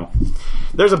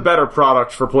 there's a better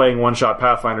product for playing one-shot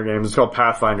Pathfinder games. It's called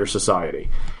Pathfinder Society.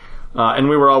 And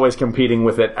we were always competing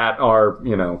with it at our,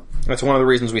 That's one of the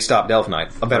reasons we stopped Delve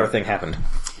Night. A better thing happened.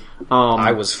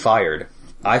 I was fired.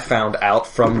 I found out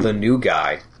from the new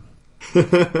guy.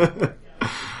 I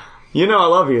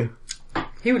love you.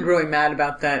 He was really mad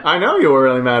about that. I know you were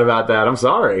really mad about that. I'm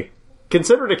sorry.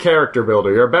 Consider it a character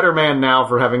builder. You're a better man now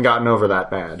for having gotten over that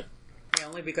bad. Yeah,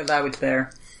 only because I was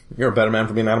there. You're a better man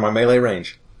for being out of my melee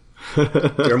range.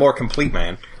 You're a more complete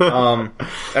man.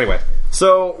 Anyway.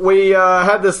 So we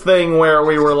had this thing where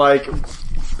we were like...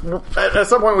 At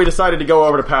some point we decided to go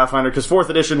over to Pathfinder because 4th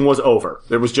edition was over.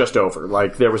 It was just over.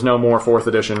 Like, there was no more 4th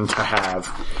edition to have.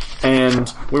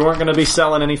 And we weren't going to be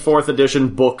selling any 4th edition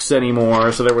books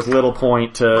anymore, so there was little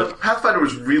point to... But Pathfinder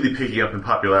was really picking up in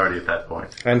popularity at that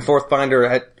point. And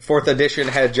 4th edition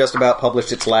had just about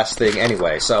published its last thing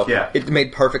anyway, so it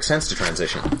made perfect sense to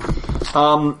transition.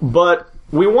 But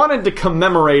we wanted to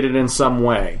commemorate it in some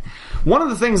way. One of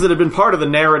the things that had been part of the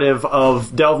narrative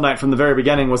of Delve Night from the very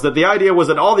beginning was that the idea was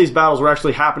that all these battles were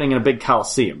actually happening in a big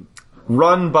coliseum,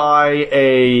 run by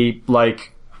a,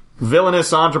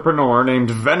 villainous entrepreneur named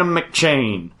Venom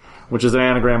McChain, which is an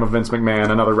anagram of Vince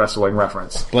McMahon, another wrestling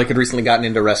reference. Blake had recently gotten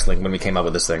into wrestling when we came up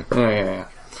with this thing. Yeah.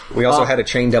 We also had a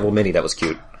Chain Devil Mini that was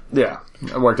cute. Yeah,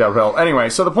 it worked out well. Anyway,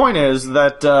 so the point is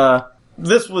that,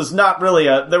 this was not really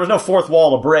there was no fourth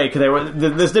wall to break.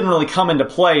 This didn't really come into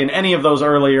play in any of those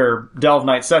earlier Delve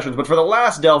Night sessions, but for the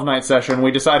last Delve Night session, we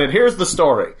decided, here's the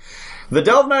story. The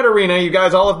Delve Night arena you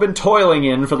guys all have been toiling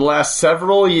in for the last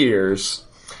several years,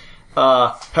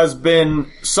 is being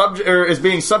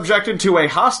subjected to a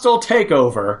hostile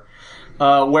takeover,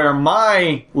 where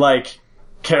my,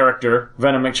 character,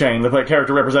 Venom McChain, the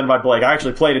character represented by Blake, I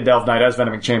actually played in Delve Night as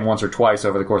Venom McChain once or twice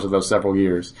over the course of those several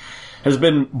years, has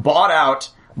been bought out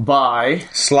by...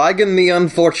 Slygan the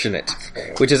Unfortunate,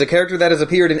 which is a character that has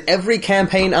appeared in every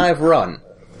campaign I've run.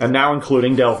 And now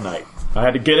including Delve Night. I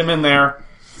had to get him in there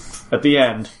at the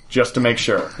end, just to make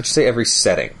sure. I should say every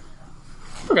setting.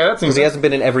 Okay, that seems... Because he hasn't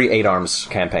been in every 8 Arms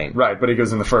campaign. Right, but he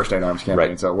goes in the first 8 Arms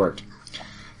campaign, so it worked.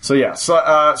 So yeah,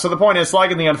 so the point is,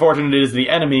 Slygan the Unfortunate is the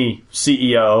enemy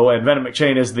CEO, and Venom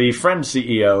McChain is the friend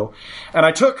CEO. And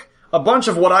I took a bunch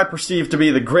of what I perceive to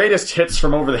be the greatest hits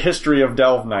from over the history of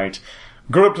Delve Night,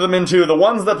 grouped them into the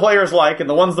ones that players like and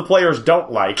the ones the players don't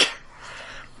like.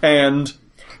 And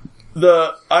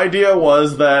the idea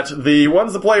was that the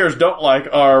ones the players don't like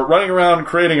are running around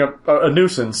creating a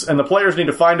nuisance, and the players need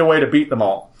to find a way to beat them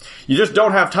all. You just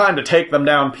don't have time to take them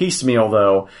down piecemeal,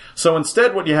 though. So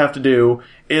instead what you have to do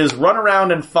is run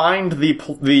around and find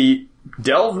the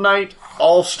Delve Night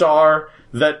All-Star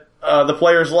that the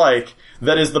players like,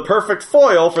 that is the perfect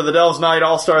foil for the Delve Night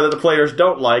All-Star that the players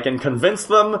don't like, and convince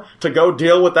them to go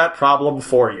deal with that problem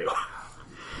for you.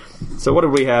 So what did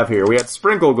we have here? We had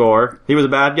Sprinkle Gore. He was a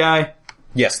bad guy?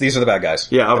 Yes, these are the bad guys.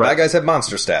 Yeah, all the right. bad guys have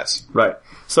monster stats. Right.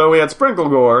 So we had Sprinkle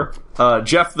Gore,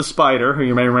 Jeff the Spider, who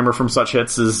you may remember from such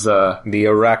hits as... the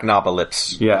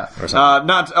Arachnopolyps. Yeah. Or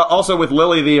something. Also with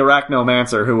Lily the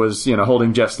Arachnomancer, who was,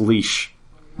 holding Jeff's leash.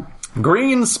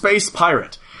 Green Space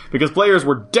Pirate. Because players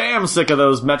were damn sick of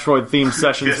those Metroid-themed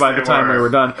sessions Yes, by the time we were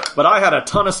done. But I had a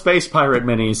ton of Space Pirate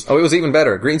minis. Oh, it was even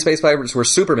better. Green Space Pirates were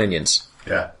super minions.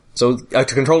 Yeah. So a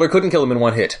controller couldn't kill him in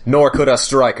one hit, nor could a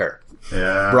striker.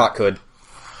 Yeah. Brock could.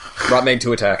 Brock made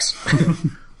 2 attacks.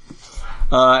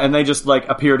 And they just,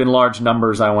 appeared in large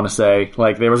numbers, I want to say.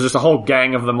 There was just a whole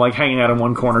gang of them, hanging out in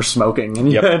one corner smoking.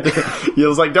 And you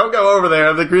was like, don't go over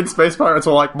there. The Green Space Pirates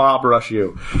will, mob rush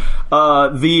you.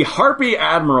 The Harpy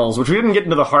Admirals, which we didn't get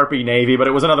into the Harpy Navy, but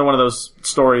it was another one of those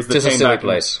stories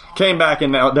that came back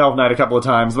in Delve Night a couple of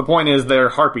times. The point is, they're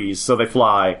Harpies, so they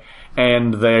fly.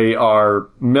 And they are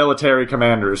military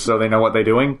commanders, so they know what they're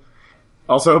doing.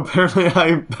 Also, apparently,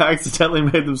 I accidentally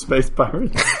made them space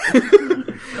pirates.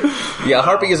 Yeah,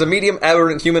 Harpy is a medium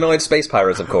aberrant humanoid space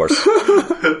pirate, of course.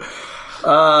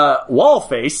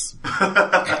 Wallface.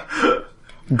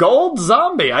 Gold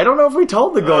Zombie. I don't know if we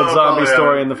told the Gold Zombie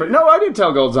story in the first... No, I did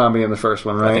tell Gold Zombie in the first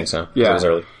one, right? I think so. Yeah. It was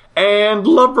early. And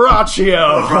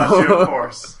Labraccio. Labraccio, of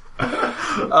course.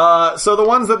 So the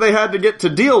ones that they had to get to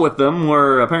deal with them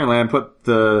were, apparently I put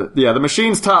the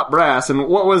machine's top brass, and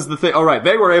what was the thing? Oh right,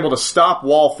 they were able to stop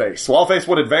Wallface. Wallface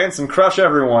would advance and crush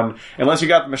everyone, unless you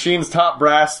got the machine's top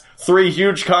brass, 3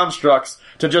 huge constructs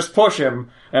to just push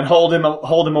him and hold him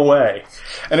away.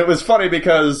 And it was funny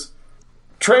because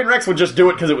Trainwrecks would just do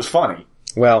it because it was funny.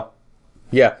 Well,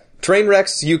 yeah. Train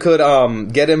wrecks, you could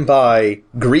get him by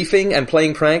griefing and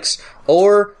playing pranks,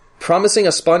 or promising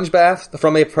a sponge bath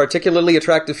from a particularly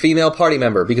attractive female party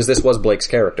member, because this was Blake's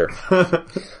character.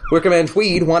 Wickerman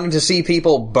Tweed wanted to see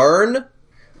people burn,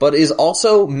 but is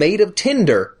also made of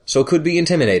tinder, so could be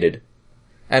intimidated.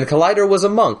 And Collider was a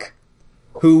monk,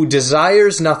 who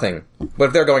desires nothing. But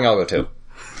if they're going, I'll go too.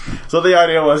 So the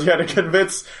idea was you had to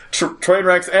convince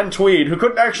Trainwrecks and Tweed, who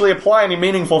couldn't actually apply any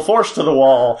meaningful force to the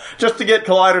wall, just to get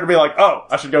Collider to be like, oh,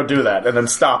 I should go do that, and then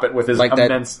stop it with his like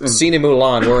immense... that scene in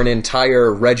Mulan where an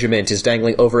entire regiment is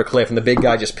dangling over a cliff and the big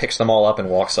guy just picks them all up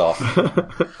and walks off.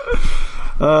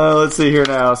 Let's see here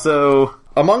now, so...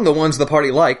 Among the ones the party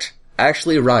liked,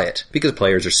 Ashley Riot, because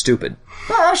players are stupid.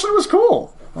 Yeah, Ashley was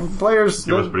cool. Players...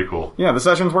 It was pretty cool. Yeah, the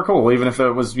sessions were cool, even if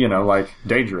it was,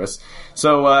 dangerous.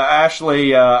 So,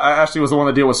 Ashley was the one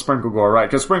that dealt with Sprinklegore, right?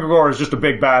 Because Sprinklegore is just a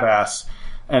big badass,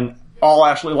 and all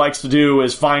Ashley likes to do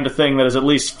is find a thing that is at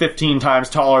least 15 times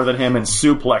taller than him and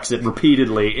suplex it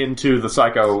repeatedly into the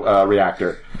Psycho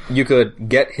reactor. You could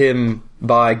get him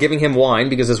by giving him wine,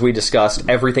 because as we discussed,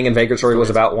 everything in Vagratory was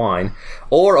about wine.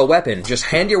 Or a weapon. Just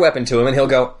hand your weapon to him and he'll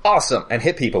go, awesome, and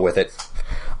hit people with it.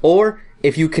 Or...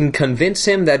 if you can convince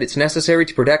him that it's necessary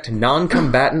to protect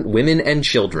non-combatant women and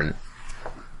children.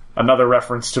 Another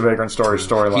reference to Vagrant Story's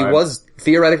storyline. He was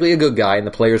theoretically a good guy, and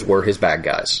the players were his bad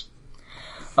guys.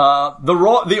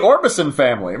 The Orbison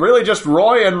family. Really just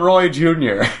Roy and Roy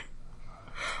Jr.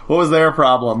 What was their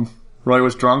problem? Roy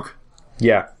was drunk?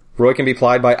 Yeah. Roy can be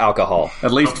plied by alcohol.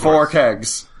 At least 4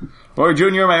 kegs. Roy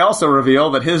Jr. may also reveal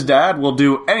that his dad will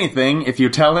do anything if you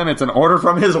tell him it's an order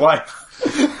from his wife.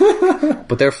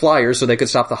 But they're flyers, so they could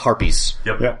stop the harpies.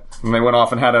 Yep. Yeah. And they went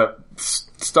off and had a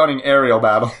stunning aerial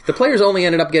battle. The players only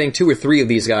ended up getting 2 or 3 of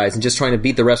these guys and just trying to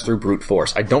beat the rest through brute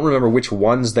force. I don't remember which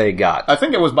ones they got. I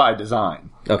think it was by design.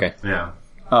 Okay. Yeah.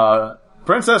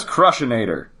 Princess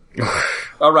Crushinator.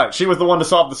 Alright, she was the one to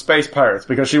solve the space pirates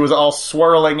because she was all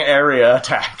swirling area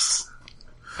attacks.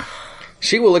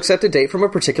 She will accept a date from a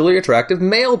particularly attractive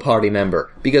male party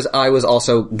member, because I was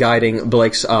also guiding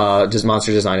Blake's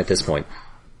monster design at this point.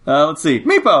 Let's see.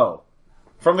 Meepo!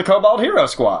 From the Cobalt Hero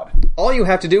Squad. All you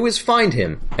have to do is find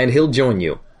him, and he'll join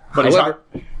you. But However,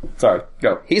 sorry,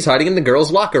 go. he's hiding in the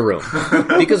girls' locker room,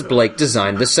 because Blake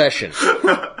designed the session.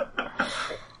 The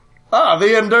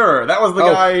Endurer. That was the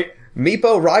guy...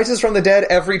 Meepo rises from the dead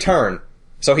every turn.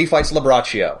 So he fights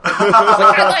Labraccio. He's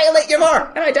like, I violate your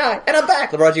mark, and I die, and I'm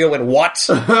back. Labraccio went, what?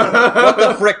 What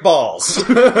the frick balls?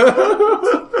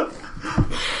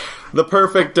 The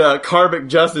perfect karmic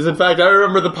justice. In fact, I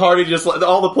remember the party just,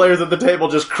 all the players at the table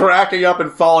just cracking up and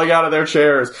falling out of their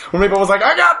chairs. When people was like,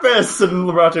 I got this! And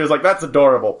Labraccio was like, that's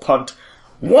adorable, punt.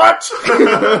 What?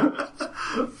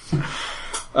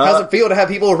 How's it feel to have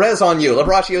people res on you?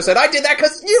 Labraccio said, I did that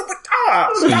because you...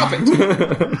 stop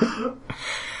it!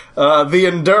 The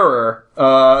Endurer,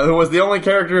 who was the only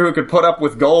character who could put up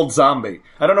with Gold Zombie.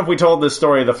 I don't know if we told this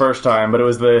story the first time, but it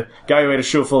was the guy who ate a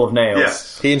shoe full of nails.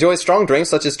 Yes. He enjoys strong drinks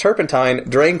such as turpentine,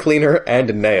 drain cleaner,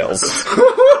 and nails.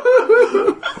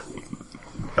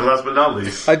 And last but not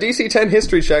least, A DC-10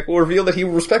 history check will reveal that he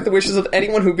will respect the wishes of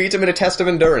anyone who beats him in a test of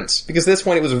endurance, because at this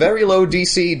point it was very low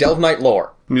DC Delve Knight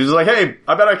lore. And he's like, hey,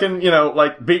 I bet I can,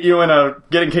 beat you in a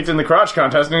getting kicked in the crotch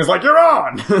contest. And he's like, you're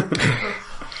on!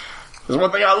 There's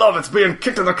one thing I love, it's being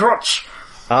kicked in the crotch.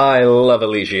 I love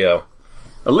Eligio.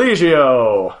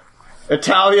 Eligio.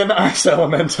 Italian ice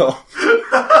elemental.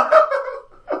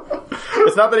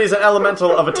 It's not that he's an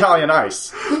elemental of Italian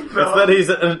ice. It's that he's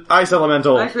an ice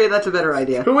elemental Actually, that's a better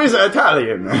idea. who is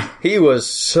Italian. He was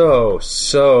so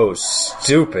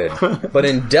stupid. But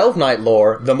in Delve Knight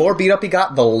lore, the more beat up he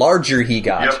got, the larger he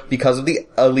got. Yep. Because of the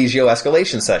Eligio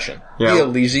escalation session. Yeah. The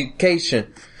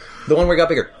Eligication. The one where it got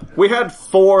bigger. We had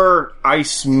 4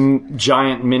 ice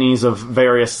giant minis of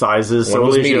various sizes. One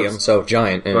was Eligio's- medium, so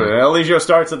giant. And Eligio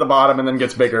starts at the bottom and then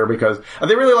gets bigger because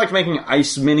they really liked making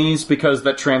ice minis because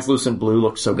that translucent blue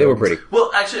looked so good. they were pretty.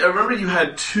 well, actually, I remember you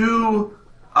had 2,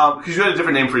 because you had a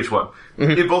different name for each one.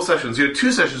 In both sessions, you had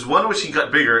 2 sessions, one in which he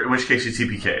got bigger, in which case he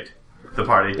TPK'd the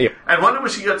party. Yep. And one in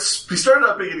which he started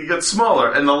out big and he got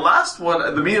smaller. And the last one,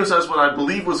 the medium-sized one, I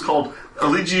believe was called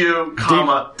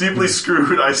Eligio, Deeply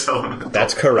Screwed Ice Elemental.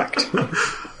 That's correct. But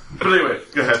anyway,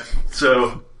 go ahead.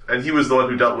 So, and he was the one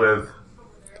who dealt with...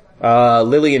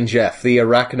 Lily and Jeff, the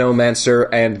Arachnomancer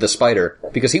and the Spider,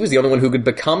 because he was the only one who could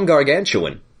become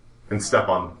Gargantuan. And step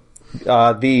on.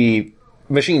 The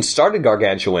machine started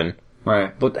Gargantuan,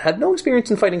 Right. but had no experience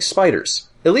in fighting spiders.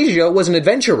 Eligio was an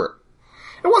adventurer,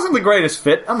 It wasn't the greatest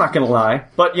fit, I'm not gonna lie.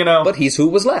 But, but he's who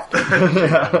was left.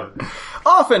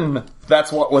 often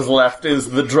that's what was left is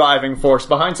the driving force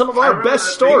behind some of our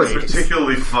best stories. It was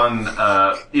particularly fun,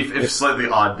 if slightly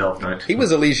odd Delph Knight. He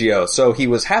was Eligio, so he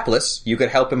was hapless. You could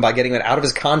help him by getting it out of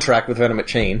his contract with Venomite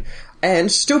Chain.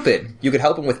 And stupid. You could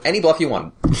help him with any bluff you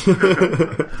wanted.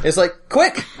 It's like,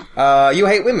 quick! You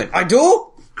hate women. I do?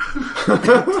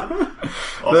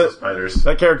 Also spiders.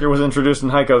 That character was introduced in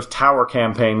Heiko's Tower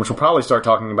campaign, which we'll probably start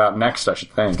talking about next, I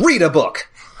should think. Read a book!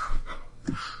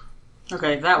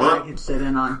 Okay, that one I could sit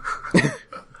in on.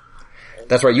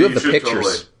 That's right, you have the should pictures.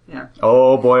 totally. Yeah.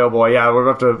 Oh boy, yeah,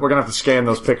 we're gonna have to scan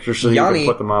those pictures so you can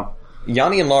put them up.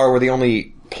 Yanni and Lara were the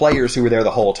only players who were there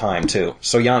the whole time, too.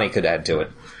 So Yanni could add to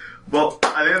it. Well,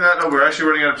 I think on that note, we're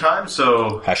actually running out of time,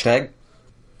 so... Hashtag?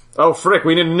 Oh, frick,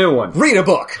 we need a new one. Read a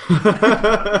book!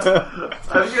 I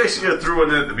think I should threw one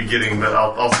in at the beginning, but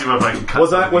I'll see what I can cut. Was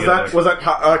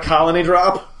that colony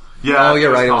drop? Yeah. Oh,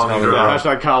 you're right, it was Colony Colony Drop.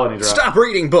 Hashtag colony drop. Stop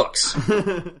reading books!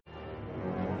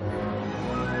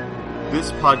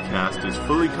 This podcast is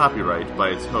fully copyrighted by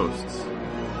its hosts.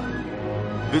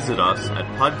 Visit us at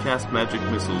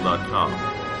podcastmagicmissile.com.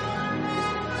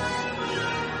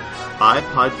 I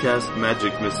Podcast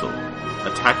Magic Missile,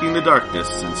 attacking the darkness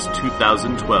since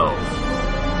 2012.